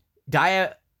 because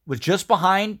Daya was just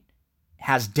behind,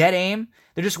 has dead aim.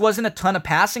 There just wasn't a ton of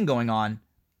passing going on.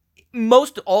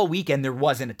 Most all weekend, there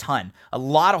wasn't a ton. A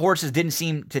lot of horses didn't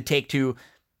seem to take to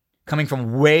coming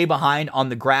from way behind on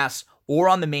the grass or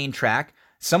on the main track.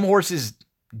 Some horses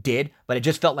did, but it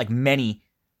just felt like many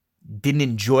didn't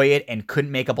enjoy it and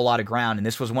couldn't make up a lot of ground. And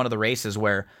this was one of the races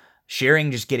where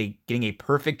Sharing just getting a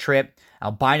perfect trip,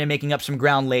 Albina making up some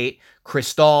ground late,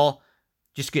 Cristal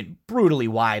just get brutally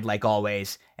wide like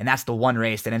always. And that's the one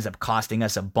race that ends up costing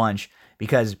us a bunch,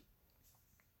 because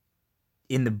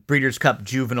in the Breeders' Cup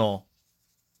Juvenile,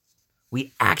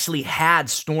 we actually had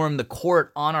Storm the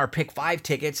Court on our pick 5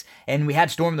 tickets, and we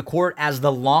had Storm the Court as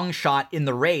the long shot in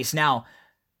the race. Now,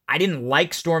 I didn't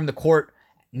like Storm the Court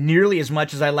nearly as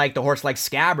much as I liked a horse like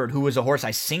Scabbard, who was a horse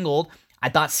I singled. I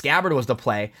thought Scabbard was the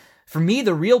play. For me,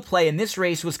 the real play in this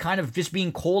race was kind of just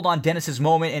being cold on Dennis's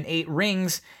Moment and 8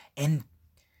 rings, and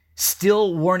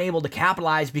still weren't able to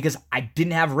capitalize because I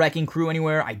didn't have Wrecking Crew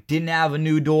anywhere. I didn't have a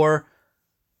new door.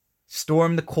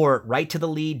 Stormed the court right to the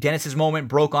lead. Dennis's Moment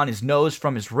broke on his nose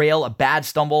from his rail, a bad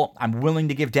stumble. I'm willing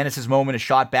to give Dennis's Moment a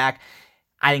shot back.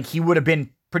 I think he would have been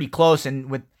pretty close, and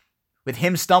with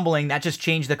him stumbling, that just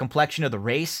changed the complexion of the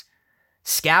race.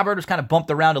 Scabbard was kind of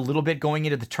bumped around a little bit going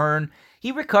into the turn.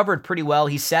 He recovered pretty well.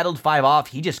 He settled 5 off.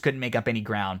 He just couldn't make up any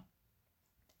ground.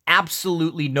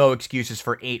 Absolutely no excuses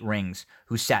for 8 rings,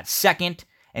 who sat second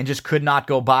and just could not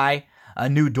go by. A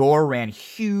new door ran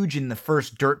huge in the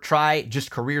first dirt try, just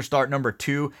career start number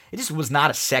 2. It just was not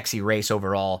a sexy race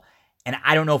overall. And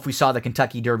I don't know if we saw the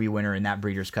Kentucky Derby winner in that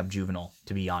Breeders' Cup Juvenile,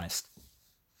 to be honest.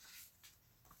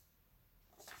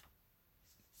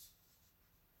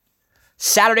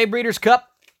 Saturday Breeders' Cup.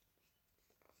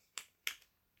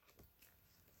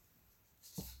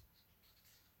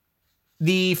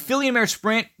 The Filly and Mare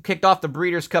Sprint kicked off the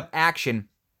Breeders' Cup action.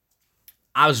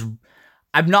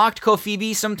 I've knocked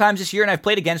Kofivi sometimes this year, and I've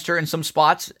played against her in some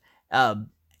spots.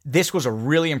 This was a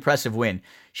really impressive win.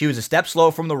 She was a step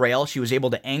slow from the rail. She was able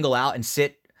to angle out and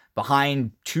sit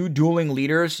behind 2 dueling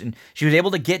leaders, and she was able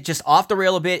to get just off the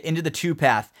rail a bit into the 2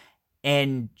 path.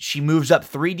 And she moves up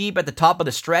 3 deep at the top of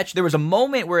the stretch. There was a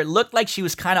moment where it looked like she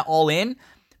was kind of all in,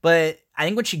 but I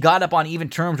think when she got up on even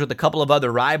terms with a couple of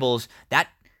other rivals, that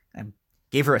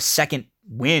gave her a second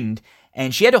wind,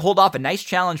 and she had to hold off a nice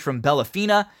challenge from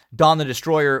Bellafina. Dawn the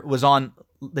Destroyer was on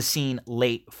the scene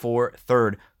late for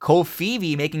third.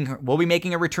 Kofivi will be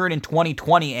making a return in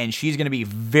 2020, and she's going to be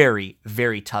very,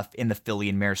 very tough in the Filly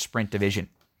and Mare Sprint division.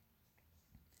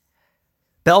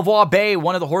 Belvoir Bay,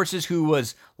 one of the horses who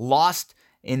was lost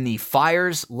in the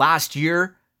fires last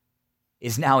year,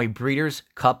 is now a Breeders'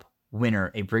 Cup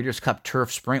winner, a Breeders' Cup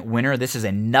Turf Sprint winner. This is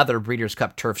another Breeders'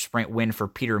 Cup Turf Sprint win for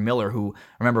Peter Miller, who,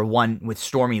 remember, won with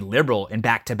Stormy Liberal in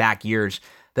back-to-back years.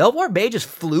 Belvoir Bay just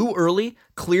flew early,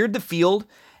 cleared the field,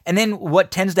 and then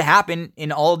what tends to happen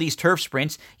in all of these turf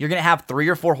sprints, you're going to have 3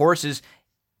 or 4 horses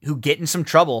who get in some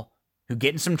trouble, who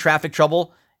get in some traffic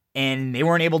trouble, and they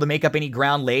weren't able to make up any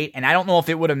ground late, and I don't know if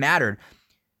it would have mattered.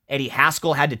 Eddie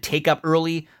Haskell had to take up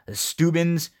early. The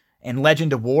Stubbins and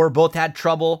Legend of War both had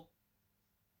trouble.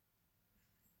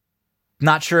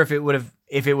 Not sure if it would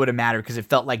have mattered, because it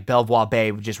felt like Belvoir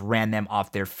Bay just ran them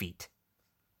off their feet.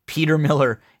 Peter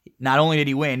Miller, not only did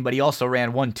he win, but he also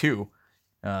ran 1-2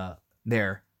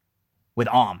 there with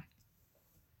Om.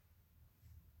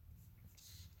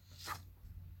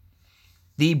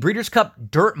 The Breeders' Cup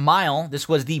Dirt Mile, this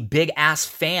was the Big Ass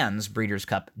Fans Breeders'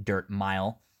 Cup Dirt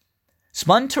Mile.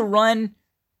 Spun to Run,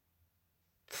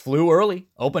 flew early,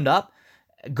 opened up.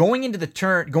 Going into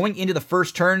the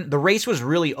first turn, the race was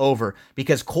really over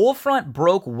because Coalfront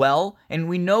broke well, and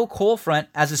we know Coalfront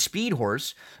as a speed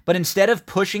horse, but instead of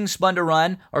pushing Spun to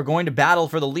Run or going to battle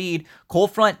for the lead,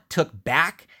 Coalfront took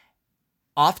back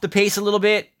off the pace a little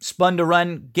bit. Spun to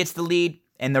Run gets the lead,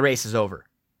 and the race is over.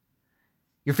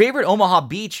 Your favorite Omaha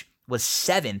Beach was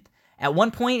 7th. At one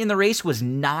point in the race was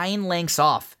 9 lengths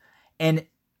off, and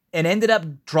ended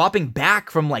up dropping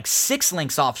back from like 6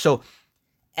 lengths off. So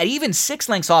at even 6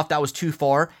 lengths off, that was too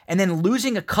far, and then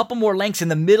losing a couple more lengths in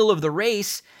the middle of the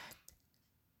race.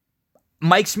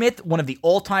 Mike Smith, one of the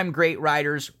all-time great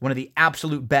riders, one of the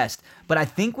absolute best. But I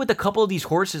think with a couple of these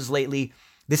horses lately,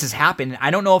 this has happened.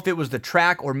 I don't know if it was the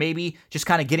track or maybe just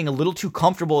kind of getting a little too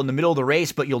comfortable in the middle of the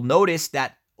race, but you'll notice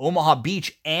that Omaha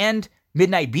Beach and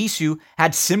Midnight Bisou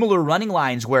had similar running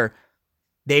lines where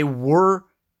they were,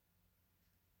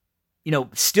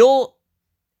 still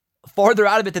farther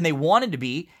out of it than they wanted to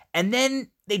be, and then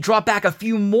they dropped back a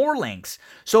few more lengths.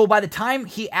 So by the time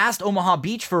he asked Omaha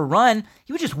Beach for a run,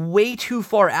 he was just way too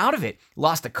far out of it.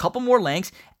 Lost a couple more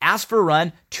lengths, asked for a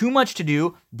run, too much to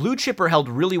do. Blue Chipper held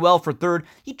really well for third.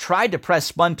 He tried to press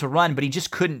Spun to Run, but he just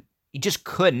couldn't.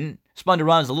 Spun to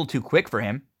Run was a little too quick for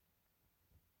him.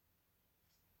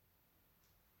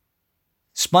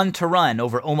 Spun to Run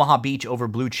over Omaha Beach over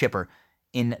Blue Chipper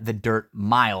in the Dirt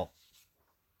Mile.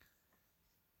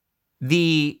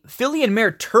 The Filly and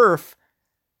Mare Turf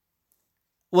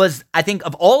was, I think,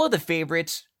 of all of the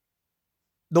favorites,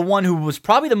 the one who was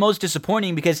probably the most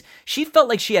disappointing because she felt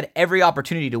like she had every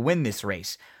opportunity to win this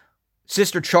race.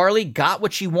 Sister Charlie got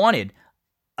what she wanted,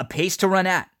 a pace to run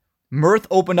at. Mirth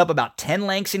opened up about 10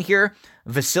 lengths in here.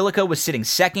 Vasilica was sitting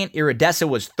second. Iridessa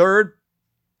was third.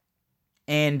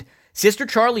 And Sister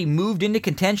Charlie moved into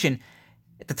contention.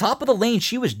 At the top of the lane,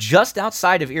 she was just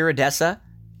outside of Iridessa.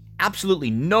 Absolutely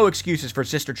no excuses for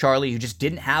Sister Charlie, who just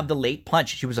didn't have the late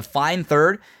punch. She was a fine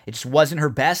third. It just wasn't her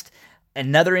best.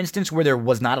 Another instance where there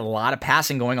was not a lot of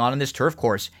passing going on in this turf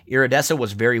course. Iridessa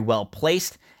was very well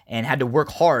placed and had to work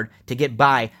hard to get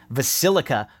by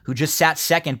Vasilica, who just sat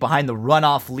second behind the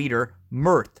runoff leader,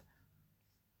 Mirth.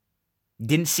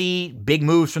 Didn't see big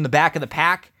moves from the back of the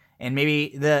pack, and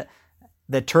maybe the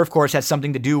turf course has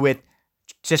something to do with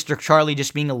Sister Charlie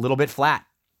just being a little bit flat.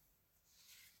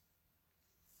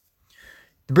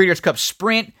 The Breeders' Cup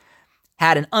Sprint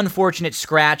had an unfortunate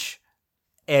scratch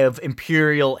of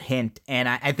Imperial Hint, and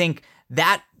I think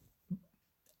that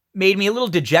made me a little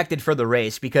dejected for the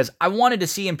race because I wanted to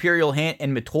see Imperial Hint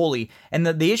and Mitole, and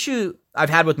the issue I've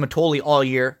had with Mitole all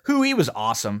year, he was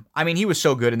awesome. I mean, he was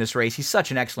so good in this race. He's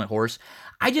such an excellent horse.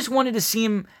 I just wanted to see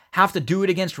him have to do it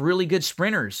against really good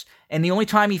sprinters, and the only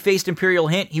time he faced Imperial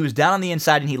Hint, he was down on the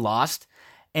inside and he lost,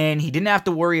 and he didn't have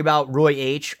to worry about Roy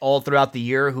H. all throughout the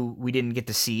year, who we didn't get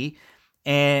to see,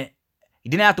 and he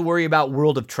didn't have to worry about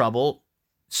World of Trouble.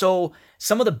 So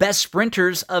some of the best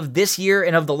sprinters of this year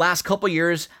and of the last couple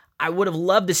years, I would have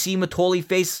loved to see Mitole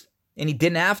face, and he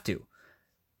didn't have to.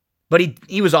 But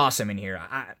he was awesome in here.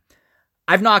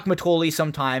 I've knocked Mitole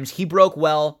sometimes. He broke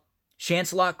well.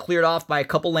 Chancelot cleared off by a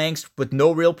couple lengths with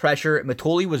no real pressure.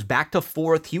 Mitole was back to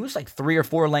fourth. He was like 3 or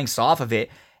 4 lengths off of it.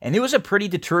 And it was a pretty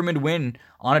determined win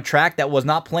on a track that was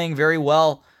not playing very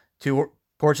well to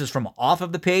horses from off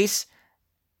of the pace.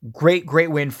 Great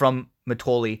win from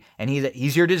Mitole. And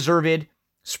he's your deserved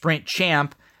sprint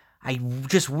champ. I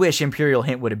just wish Imperial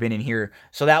Hint would have been in here.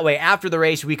 So that way, after the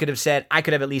race, I could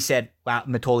have at least said, wow,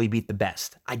 Mitole beat the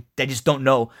best. I just don't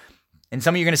know. And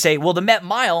some of you are going to say, well, the Met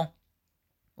Mile,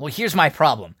 well, here's my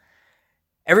problem.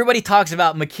 Everybody talks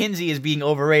about McKenzie as being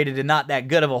overrated and not that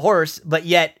good of a horse, but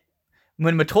yet,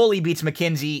 when Mitole beats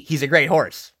McKenzie, he's a great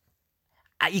horse.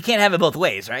 You can't have it both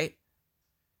ways, right?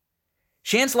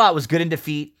 Chancelot was good in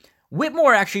defeat.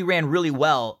 Whitmore actually ran really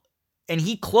well, and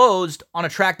he closed on a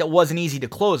track that wasn't easy to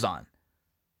close on.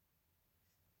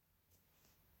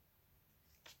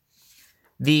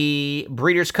 The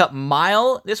Breeders' Cup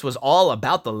Mile, this was all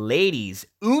about the ladies.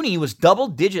 Uni was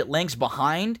double-digit lengths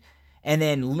behind and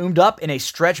then loomed up in a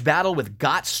stretch battle with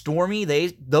Got Stormy.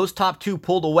 Those top two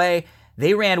pulled away.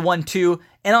 They ran 1-2,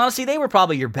 and honestly, they were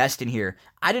probably your best in here.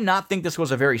 I did not think this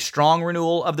was a very strong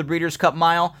renewal of the Breeders' Cup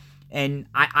Mile, and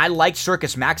I liked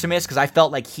Circus Maximus because I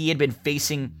felt like he had been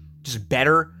facing just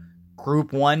better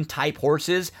Group 1 type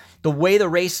horses. The way the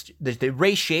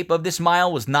race shape of this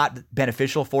mile was not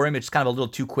beneficial for him. It's kind of a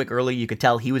little too quick early. You could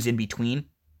tell he was in between.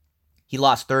 He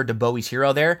lost third to Bowie's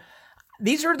Hero there.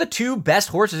 These are the two best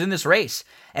horses in this race,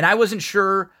 and I wasn't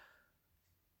sure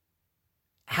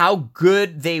how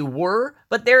good they were,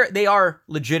 but they are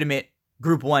legitimate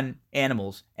Group 1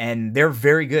 animals, and they're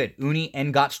very good. Uni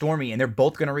and Got Stormy, and they're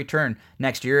both going to return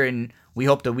next year, and we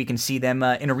hope that we can see them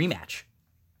in a rematch.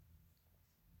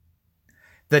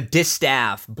 The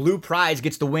Distaff. Blue Prize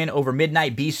gets the win over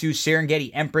Midnight Bisou.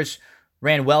 Serengeti Empress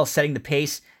ran well, setting the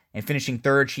pace and finishing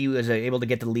third. She was able to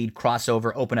get the lead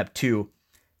crossover, open up 2.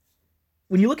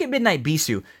 When you look at Midnight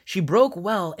Bisou, she broke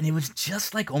well, and it was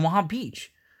just like Omaha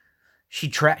Beach.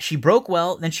 She broke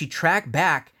well, then she tracked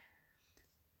back.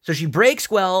 So she breaks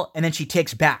well, and then she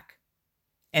takes back.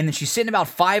 And then she's sitting about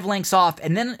 5 lengths off,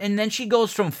 and then she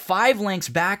goes from 5 lengths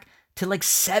back to like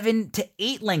 7 to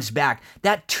 8 lengths back.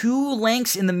 That 2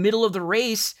 lengths in the middle of the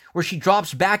race where she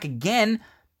drops back again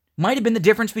might have been the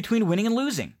difference between winning and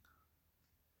losing.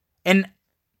 And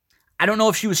I don't know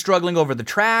if she was struggling over the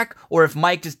track or if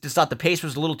Mike just thought the pace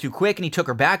was a little too quick and he took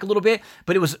her back a little bit,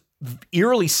 but it was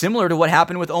eerily similar to what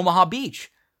happened with Omaha Beach.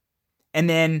 And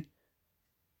then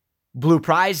Blue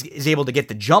Prize is able to get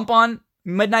the jump on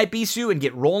Midnight Bisou and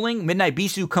get rolling. Midnight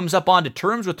Bisou comes up onto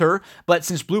terms with her, but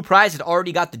since Blue Prize had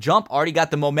already got the jump, already got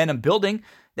the momentum building,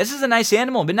 this is a nice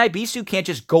animal. Midnight Bisou can't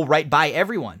just go right by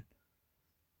everyone.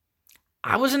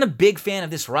 I wasn't a big fan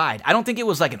of this ride. I don't think it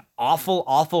was like an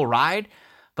awful ride,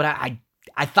 but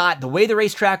I thought the way the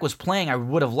racetrack was playing, I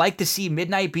would have liked to see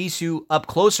Midnight Bisou up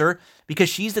closer because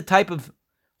she's the type of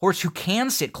horse who can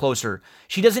sit closer.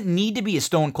 She doesn't need to be a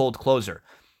stone cold closer.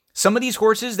 Some of these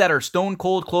horses that are stone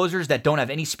cold closers that don't have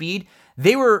any speed,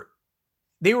 they were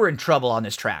in trouble on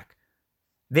this track.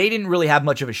 They didn't really have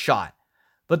much of a shot.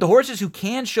 But the horses who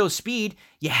can show speed,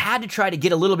 you had to try to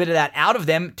get a little bit of that out of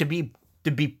them to be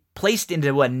placed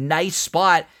into a nice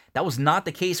spot. That was not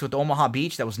the case with Omaha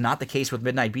Beach. That was not the case with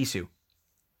Midnight Bisou.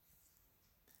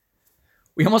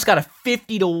 We almost got a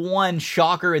 50-1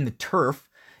 shocker in the turf.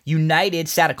 United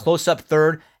sat a close-up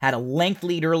third, had a length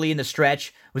lead early in the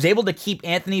stretch, was able to keep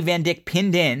Anthony Van Dyck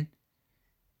pinned in,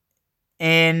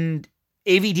 and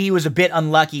AVD was a bit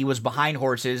unlucky, was behind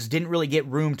horses, didn't really get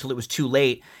room till it was too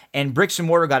late, and Bricks and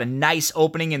Mortar got a nice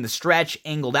opening in the stretch,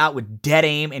 angled out with dead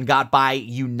aim, and got by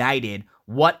United.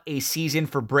 What a season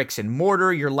for Bricks and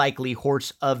Mortar, your likely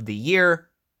horse of the year.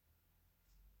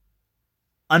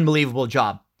 Unbelievable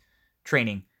job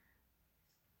training.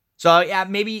 So yeah,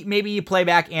 maybe you play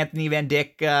back Anthony Van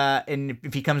Dyck, and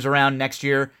if he comes around next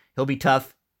year, he'll be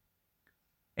tough.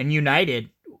 And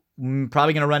United,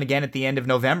 probably going to run again at the end of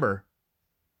November.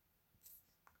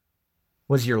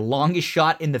 Was your longest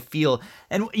shot in the field.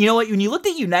 And you know what? When you looked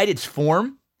at United's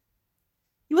form,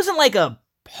 he wasn't like a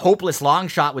hopeless long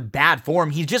shot with bad form.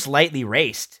 He's just lightly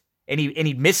raced. And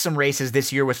he missed some races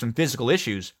this year with some physical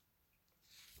issues.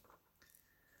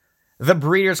 The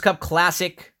Breeders' Cup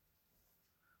Classic.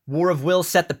 War of Will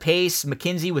set the pace.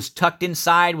 McKenzie was tucked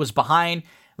inside, was behind,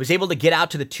 was able to get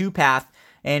out to the two-path,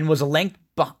 and was able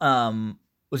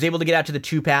to get out to the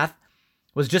two-path,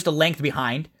 was just a length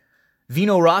behind.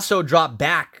 Vino Rosso dropped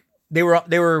back. They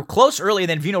were close early, and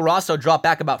then Vino Rosso dropped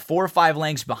back about 4 or 5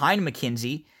 lengths behind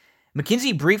McKenzie.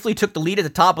 McKenzie briefly took the lead at the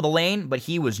top of the lane, but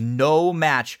he was no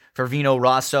match for Vino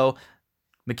Rosso.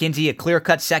 McKenzie, a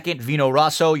clear-cut second. Vino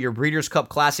Rosso, your Breeders' Cup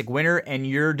Classic winner, and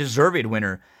your deserved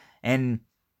winner. And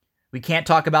we can't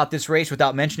talk about this race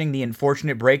without mentioning the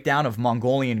unfortunate breakdown of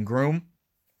Mongolian Groom.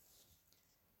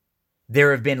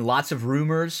 There have been lots of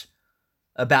rumors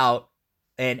about,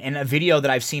 and a video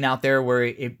that I've seen out there where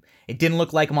it didn't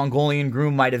look like Mongolian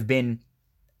Groom might have been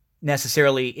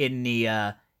necessarily in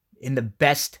the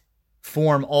best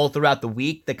form all throughout the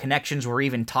week. The connections were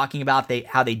even talking about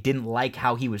how they didn't like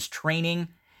how he was training.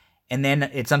 And then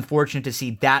it's unfortunate to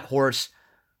see that horse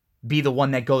be the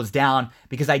one that goes down,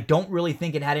 because I don't really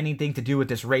think it had anything to do with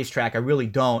this racetrack. I really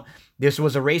don't. This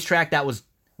was a racetrack that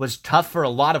was tough for a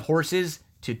lot of horses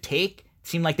to take. It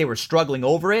seemed like they were struggling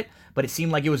over it, but it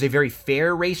seemed like it was a very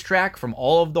fair racetrack from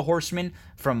all of the horsemen,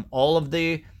 from all of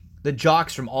the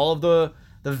jocks, from all of the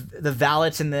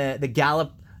valets and the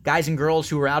gallop guys and girls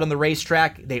who were out on the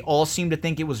racetrack. They all seemed to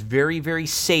think it was very, very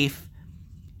safe.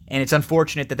 And it's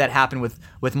unfortunate that happened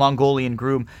with Mongolian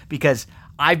Groom, because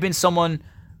I've been someone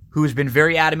who's been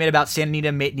very adamant about Santa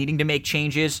Anita needing to make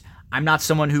changes. I'm not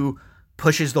someone who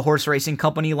pushes the horse racing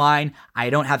company line. I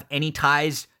don't have any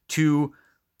ties to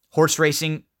horse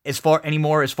racing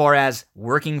anymore as far as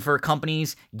working for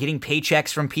companies, getting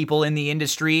paychecks from people in the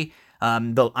industry.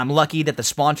 Though I'm lucky that the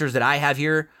sponsors that I have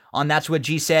here on That's What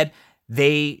G Said,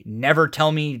 they never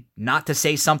tell me not to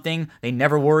say something. They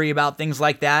never worry about things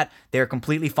like that. They're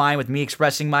completely fine with me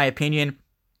expressing my opinion.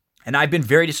 And I've been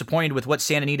very disappointed with what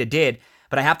Santa Anita did.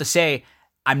 But I have to say,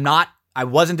 I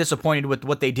wasn't disappointed with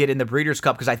what they did in the Breeders'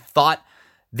 Cup, because I thought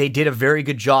they did a very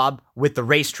good job with the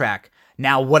racetrack.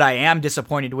 Now, what I am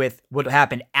disappointed with, what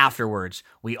happened afterwards.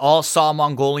 We all saw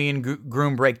Mongolian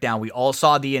Groom breakdown. We all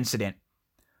saw the incident.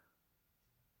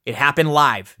 It happened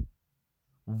live.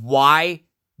 Why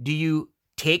do you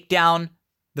take down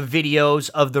the videos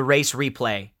of the race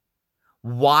replay?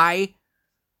 Why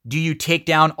do you take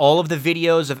down all of the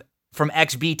videos from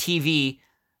XBTV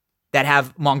that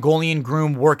have Mongolian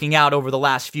Groom working out over the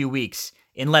last few weeks,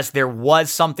 unless there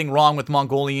was something wrong with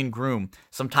Mongolian Groom?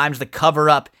 Sometimes the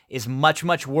cover-up is much,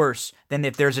 much worse than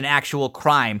if there's an actual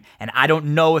crime. And I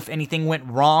don't know if anything went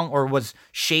wrong or was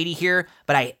shady here,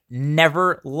 but I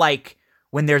never like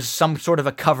when there's some sort of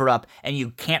a cover-up and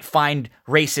you can't find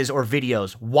races or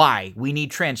videos. Why? We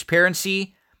need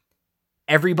transparency.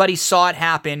 Everybody saw it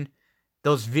happen.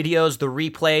 Those videos, the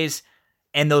replays,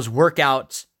 and those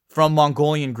workouts from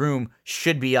Mongolian Groom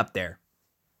should be up there.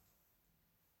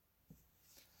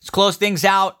 Let's close things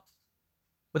out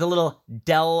with a little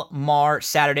Del Mar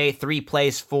Saturday 3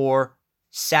 plays for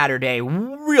Saturday.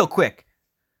 Real quick,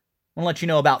 I want to let you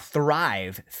know about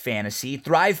Thrive Fantasy.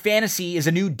 Thrive Fantasy is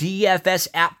a new DFS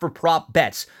app for prop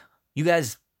bets. You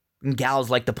guys and gals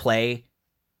like to play,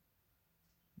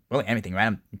 really anything,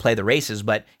 right? You play the races,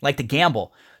 but you like to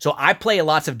gamble. So I play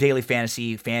lots of daily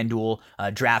fantasy, FanDuel,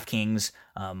 DraftKings,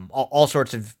 all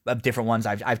sorts of different ones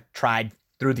I've tried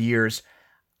through the years.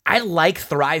 I like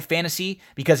Thrive Fantasy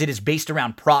because it is based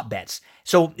around prop bets.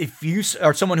 So if you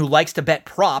are someone who likes to bet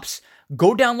props,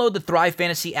 go download the Thrive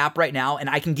Fantasy app right now, and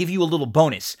I can give you a little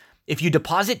bonus. If you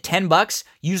deposit $10,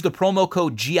 use the promo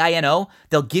code GINO,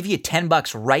 they'll give you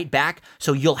 $10 right back,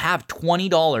 so you'll have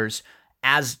 $20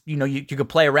 as you could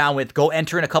play around with. Go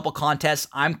enter in a couple contests.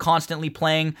 I'm constantly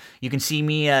playing. You can see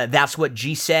me, That's What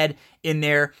G Said, in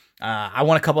there. I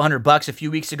won a couple $100 a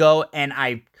few weeks ago, and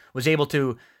I was able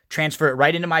to transfer it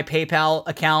right into my PayPal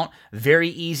account. Very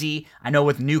easy. I know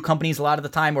with new companies a lot of the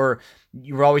time, or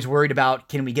you're always worried about,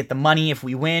 can we get the money if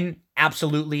we win?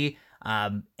 Absolutely.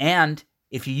 And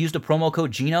if you use the promo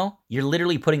code Gino, you're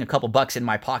literally putting a couple bucks in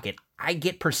my pocket. I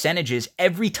get percentages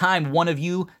every time one of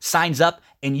you signs up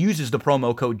and uses the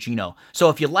promo code Gino. So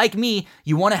if you like me,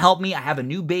 you want to help me, I have a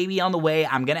new baby on the way.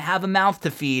 I'm going to have a mouth to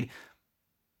feed.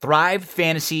 Thrive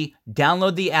Fantasy,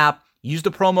 download the app, use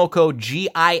the promo code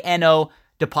GINO,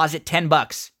 deposit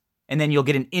 $10, and then you'll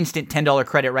get an instant $10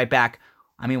 credit right back.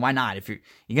 I mean, why not? If you're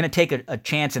going to take a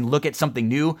chance and look at something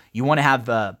new, you want to have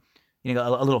a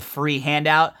little free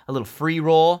handout, a little free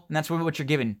roll, and that's what you're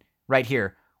given right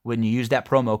here when you use that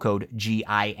promo code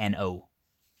GINO.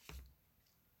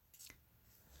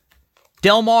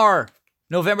 Del Mar,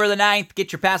 November the 9th,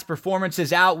 get your past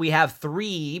performances out. We have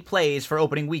 3 plays for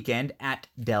opening weekend at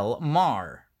Del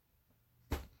Mar.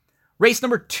 Race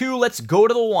number 2, let's go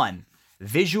to the 1.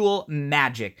 Visual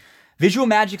Magic. Visual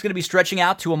Magic's going to be stretching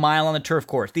out to a mile on the turf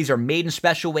course. These are maiden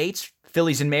special weights,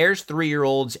 fillies and mares,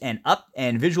 3-year-olds and up,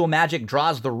 and Visual Magic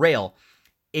draws the rail.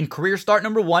 In career start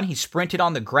number 1, he sprinted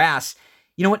on the grass.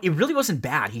 You know what? It really wasn't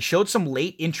bad. He showed some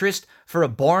late interest for a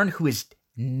barn who is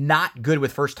not good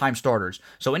with first-time starters.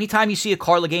 So anytime you see a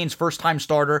Carla Gaines first-time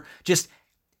starter, just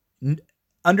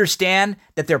understand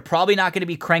that they're probably not going to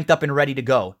be cranked up and ready to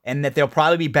go, and that they'll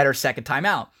probably be better second time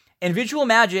out. And Visual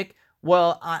Magic,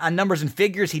 well, on numbers and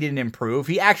figures, he didn't improve.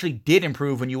 He actually did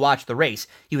improve when you watch the race.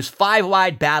 He was 5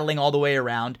 wide battling all the way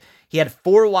around. He had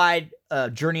 4 wide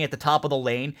journey at the top of the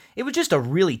lane. It was just a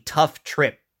really tough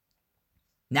trip.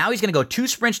 Now he's going to go 2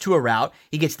 sprints to a route.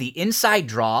 He gets the inside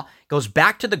draw, goes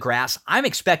back to the grass. I'm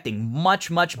expecting much,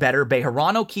 much better.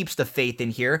 Bejarano keeps the faith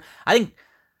in here. I think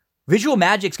Visual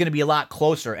Magic's going to be a lot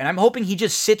closer, and I'm hoping he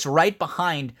just sits right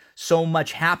behind So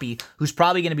Much Happy, who's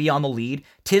probably going to be on the lead.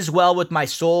 Tiswell with My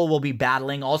Soul will be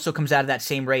battling, also comes out of that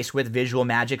same race with Visual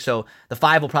Magic, so the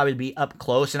 5 will probably be up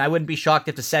close, and I wouldn't be shocked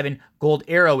if the 7 Gold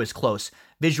Arrow is close.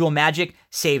 Visual Magic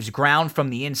saves ground from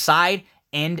the inside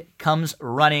and comes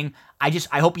running.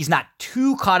 I hope he's not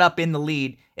too caught up in the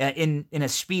lead in a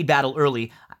speed battle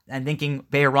early. I'm thinking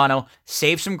Bejarano,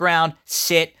 save some ground,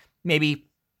 sit, maybe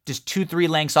just 2-3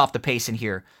 lengths off the pace in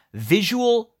here.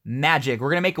 Visual Magic. We're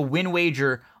going to make a win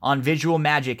wager on Visual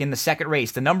Magic in the second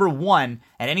race, the number 1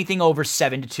 at anything over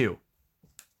 7-2.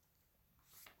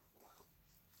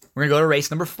 We're going to go to race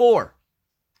number 4.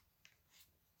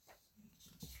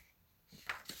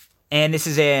 And this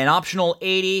is an optional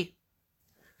 80.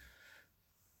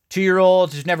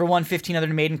 2-year-olds who's never won 15 other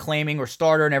than maiden claiming or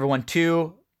starter, never won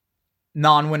 2.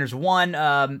 Non-winners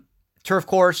 1. Turf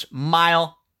course,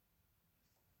 mile.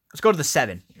 Let's go to the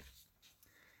 7.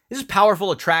 This is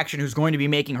Powerful Attraction, who's going to be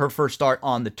making her first start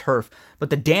on the turf. But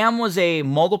the Dam was a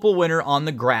multiple winner on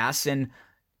the grass, and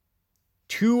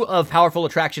 2 of Powerful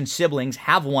Attraction's siblings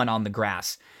have won on the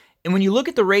grass. And when you look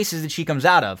at the races that she comes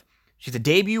out of, she's a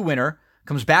debut winner,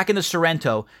 comes back in the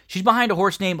Sorrento. She's behind a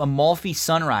horse named Amalfi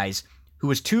Sunrise, who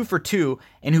was 2 for 2,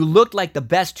 and who looked like the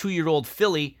best 2-year-old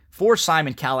filly for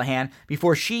Simon Callahan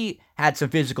before she had some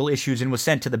physical issues and was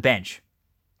sent to the bench.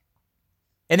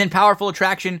 And then Powerful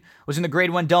Attraction was in the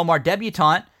Grade 1 Del Mar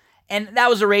Debutante, and that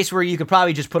was a race where you could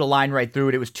probably just put a line right through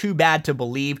it. It was Too Bad to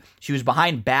Believe. She was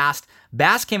behind Bast.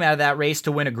 Bast came out of that race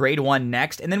to win a Grade 1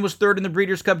 next, and then was 3rd in the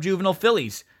Breeders' Cup Juvenile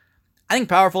Fillies. I think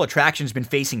Powerful Attraction's been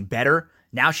facing better.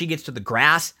 Now she gets to the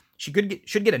grass. She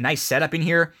should get a nice setup in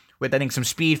here with, I think, some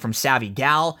speed from Savvy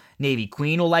Gal. Navy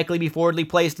Queen will likely be forwardly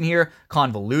placed in here.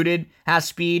 Convoluted has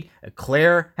speed.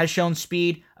 Eclair has shown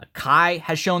speed. Akai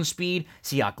has shown speed.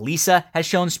 Siak Lisa has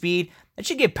shown speed. That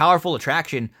should give Powerful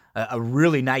Attraction a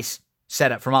really nice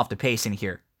setup from off the pace in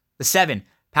here. The 7,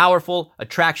 Powerful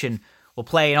Attraction, will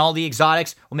play in all the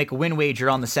exotics. We'll make a win wager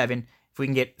on the 7 if we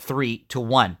can get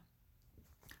 3-1.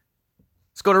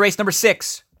 Let's go to race number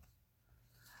 6.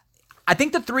 I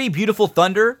think the 3 Beautiful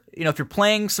Thunder, if you're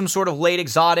playing some sort of late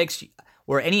exotics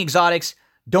or any exotics,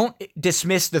 don't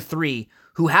dismiss the 3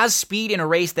 who has speed in a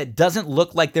race that doesn't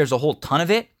look like there's a whole ton of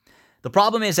it. The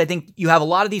problem is I think you have a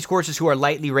lot of these horses who are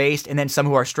lightly raced and then some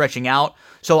who are stretching out.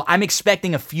 So I'm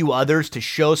expecting a few others to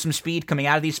show some speed coming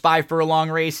out of these 5 furlong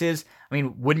races. I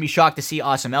mean, wouldn't be shocked to see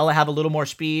Awesome Ella have a little more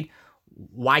speed.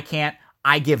 Why can't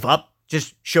I Give Up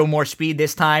just show more speed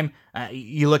this time?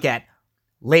 You look at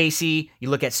Lacey, you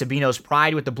look at Sabino's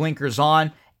Pride with the blinkers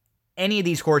on. Any of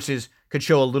these horses could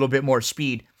show a little bit more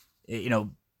speed,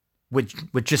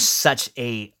 with just such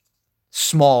a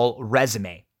small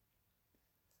resume.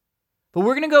 But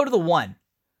we're going to go to the 1.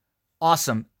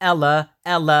 Awesome. Ella,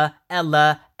 A.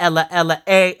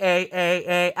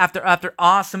 After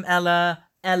Awesome Ella,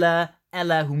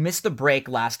 who missed the break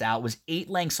last out, was 8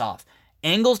 lengths off.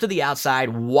 Angles to the outside,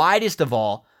 widest of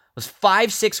all, was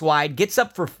 5-6 wide, gets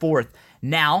up for 4th.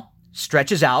 Now,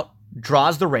 stretches out,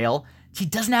 draws the rail. She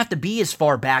doesn't have to be as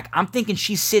far back. I'm thinking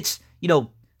she sits,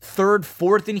 third,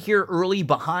 fourth in here early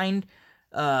behind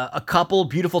a couple.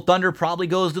 Beautiful Thunder probably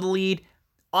goes to the lead.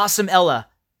 Awesome Ella,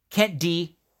 Kent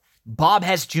D, Bob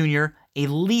Hess Jr., a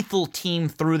lethal team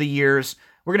through the years.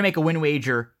 We're going to make a win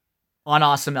wager on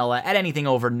Awesome Ella at anything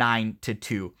over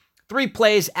 9-2. 3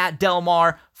 plays at Del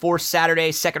Mar for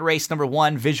Saturday. Second race, number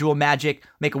 1, Visual Magic.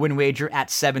 Make a win wager at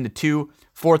 7-2.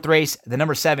 Fourth race, the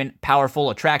number 7, Powerful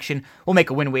Attraction. We'll make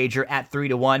a win wager at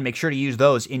 3-1. Make sure to use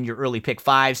those in your early pick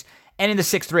 5s. And in the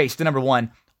 6th race, the number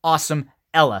 1, Awesome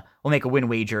Ella. We'll make a win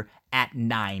wager at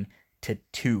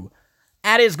 9-2.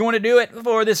 That is going to do it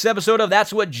for this episode of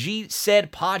That's What G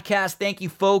Said podcast. Thank you,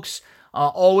 folks.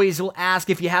 Always will ask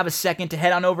if you have a second to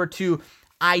head on over to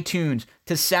iTunes,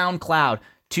 to SoundCloud,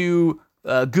 to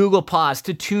Google Pause,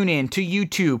 to TuneIn, to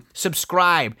YouTube.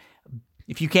 Subscribe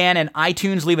if you can, and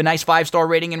iTunes, leave a nice 5-star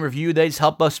rating and review. These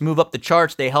help us move up the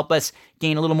charts. They help us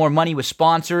gain a little more money with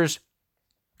sponsors.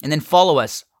 And then follow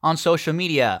us on social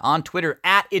media, on Twitter,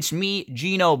 at It's Me,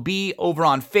 Gino B, over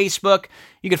on Facebook.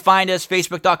 You can find us,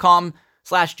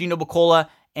 facebook.com/Gino Bacola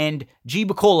and G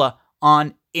Bacola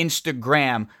on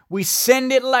Instagram. We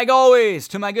send it, like always,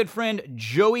 to my good friend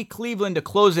Joey Cleveland to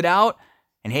close it out.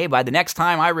 And hey, by the next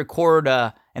time I record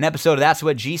an episode of That's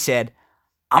What G Said,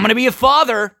 I'm going to be a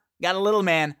father. Got a little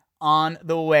man on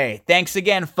the way. Thanks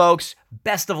again, folks.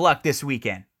 Best of luck this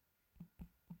weekend.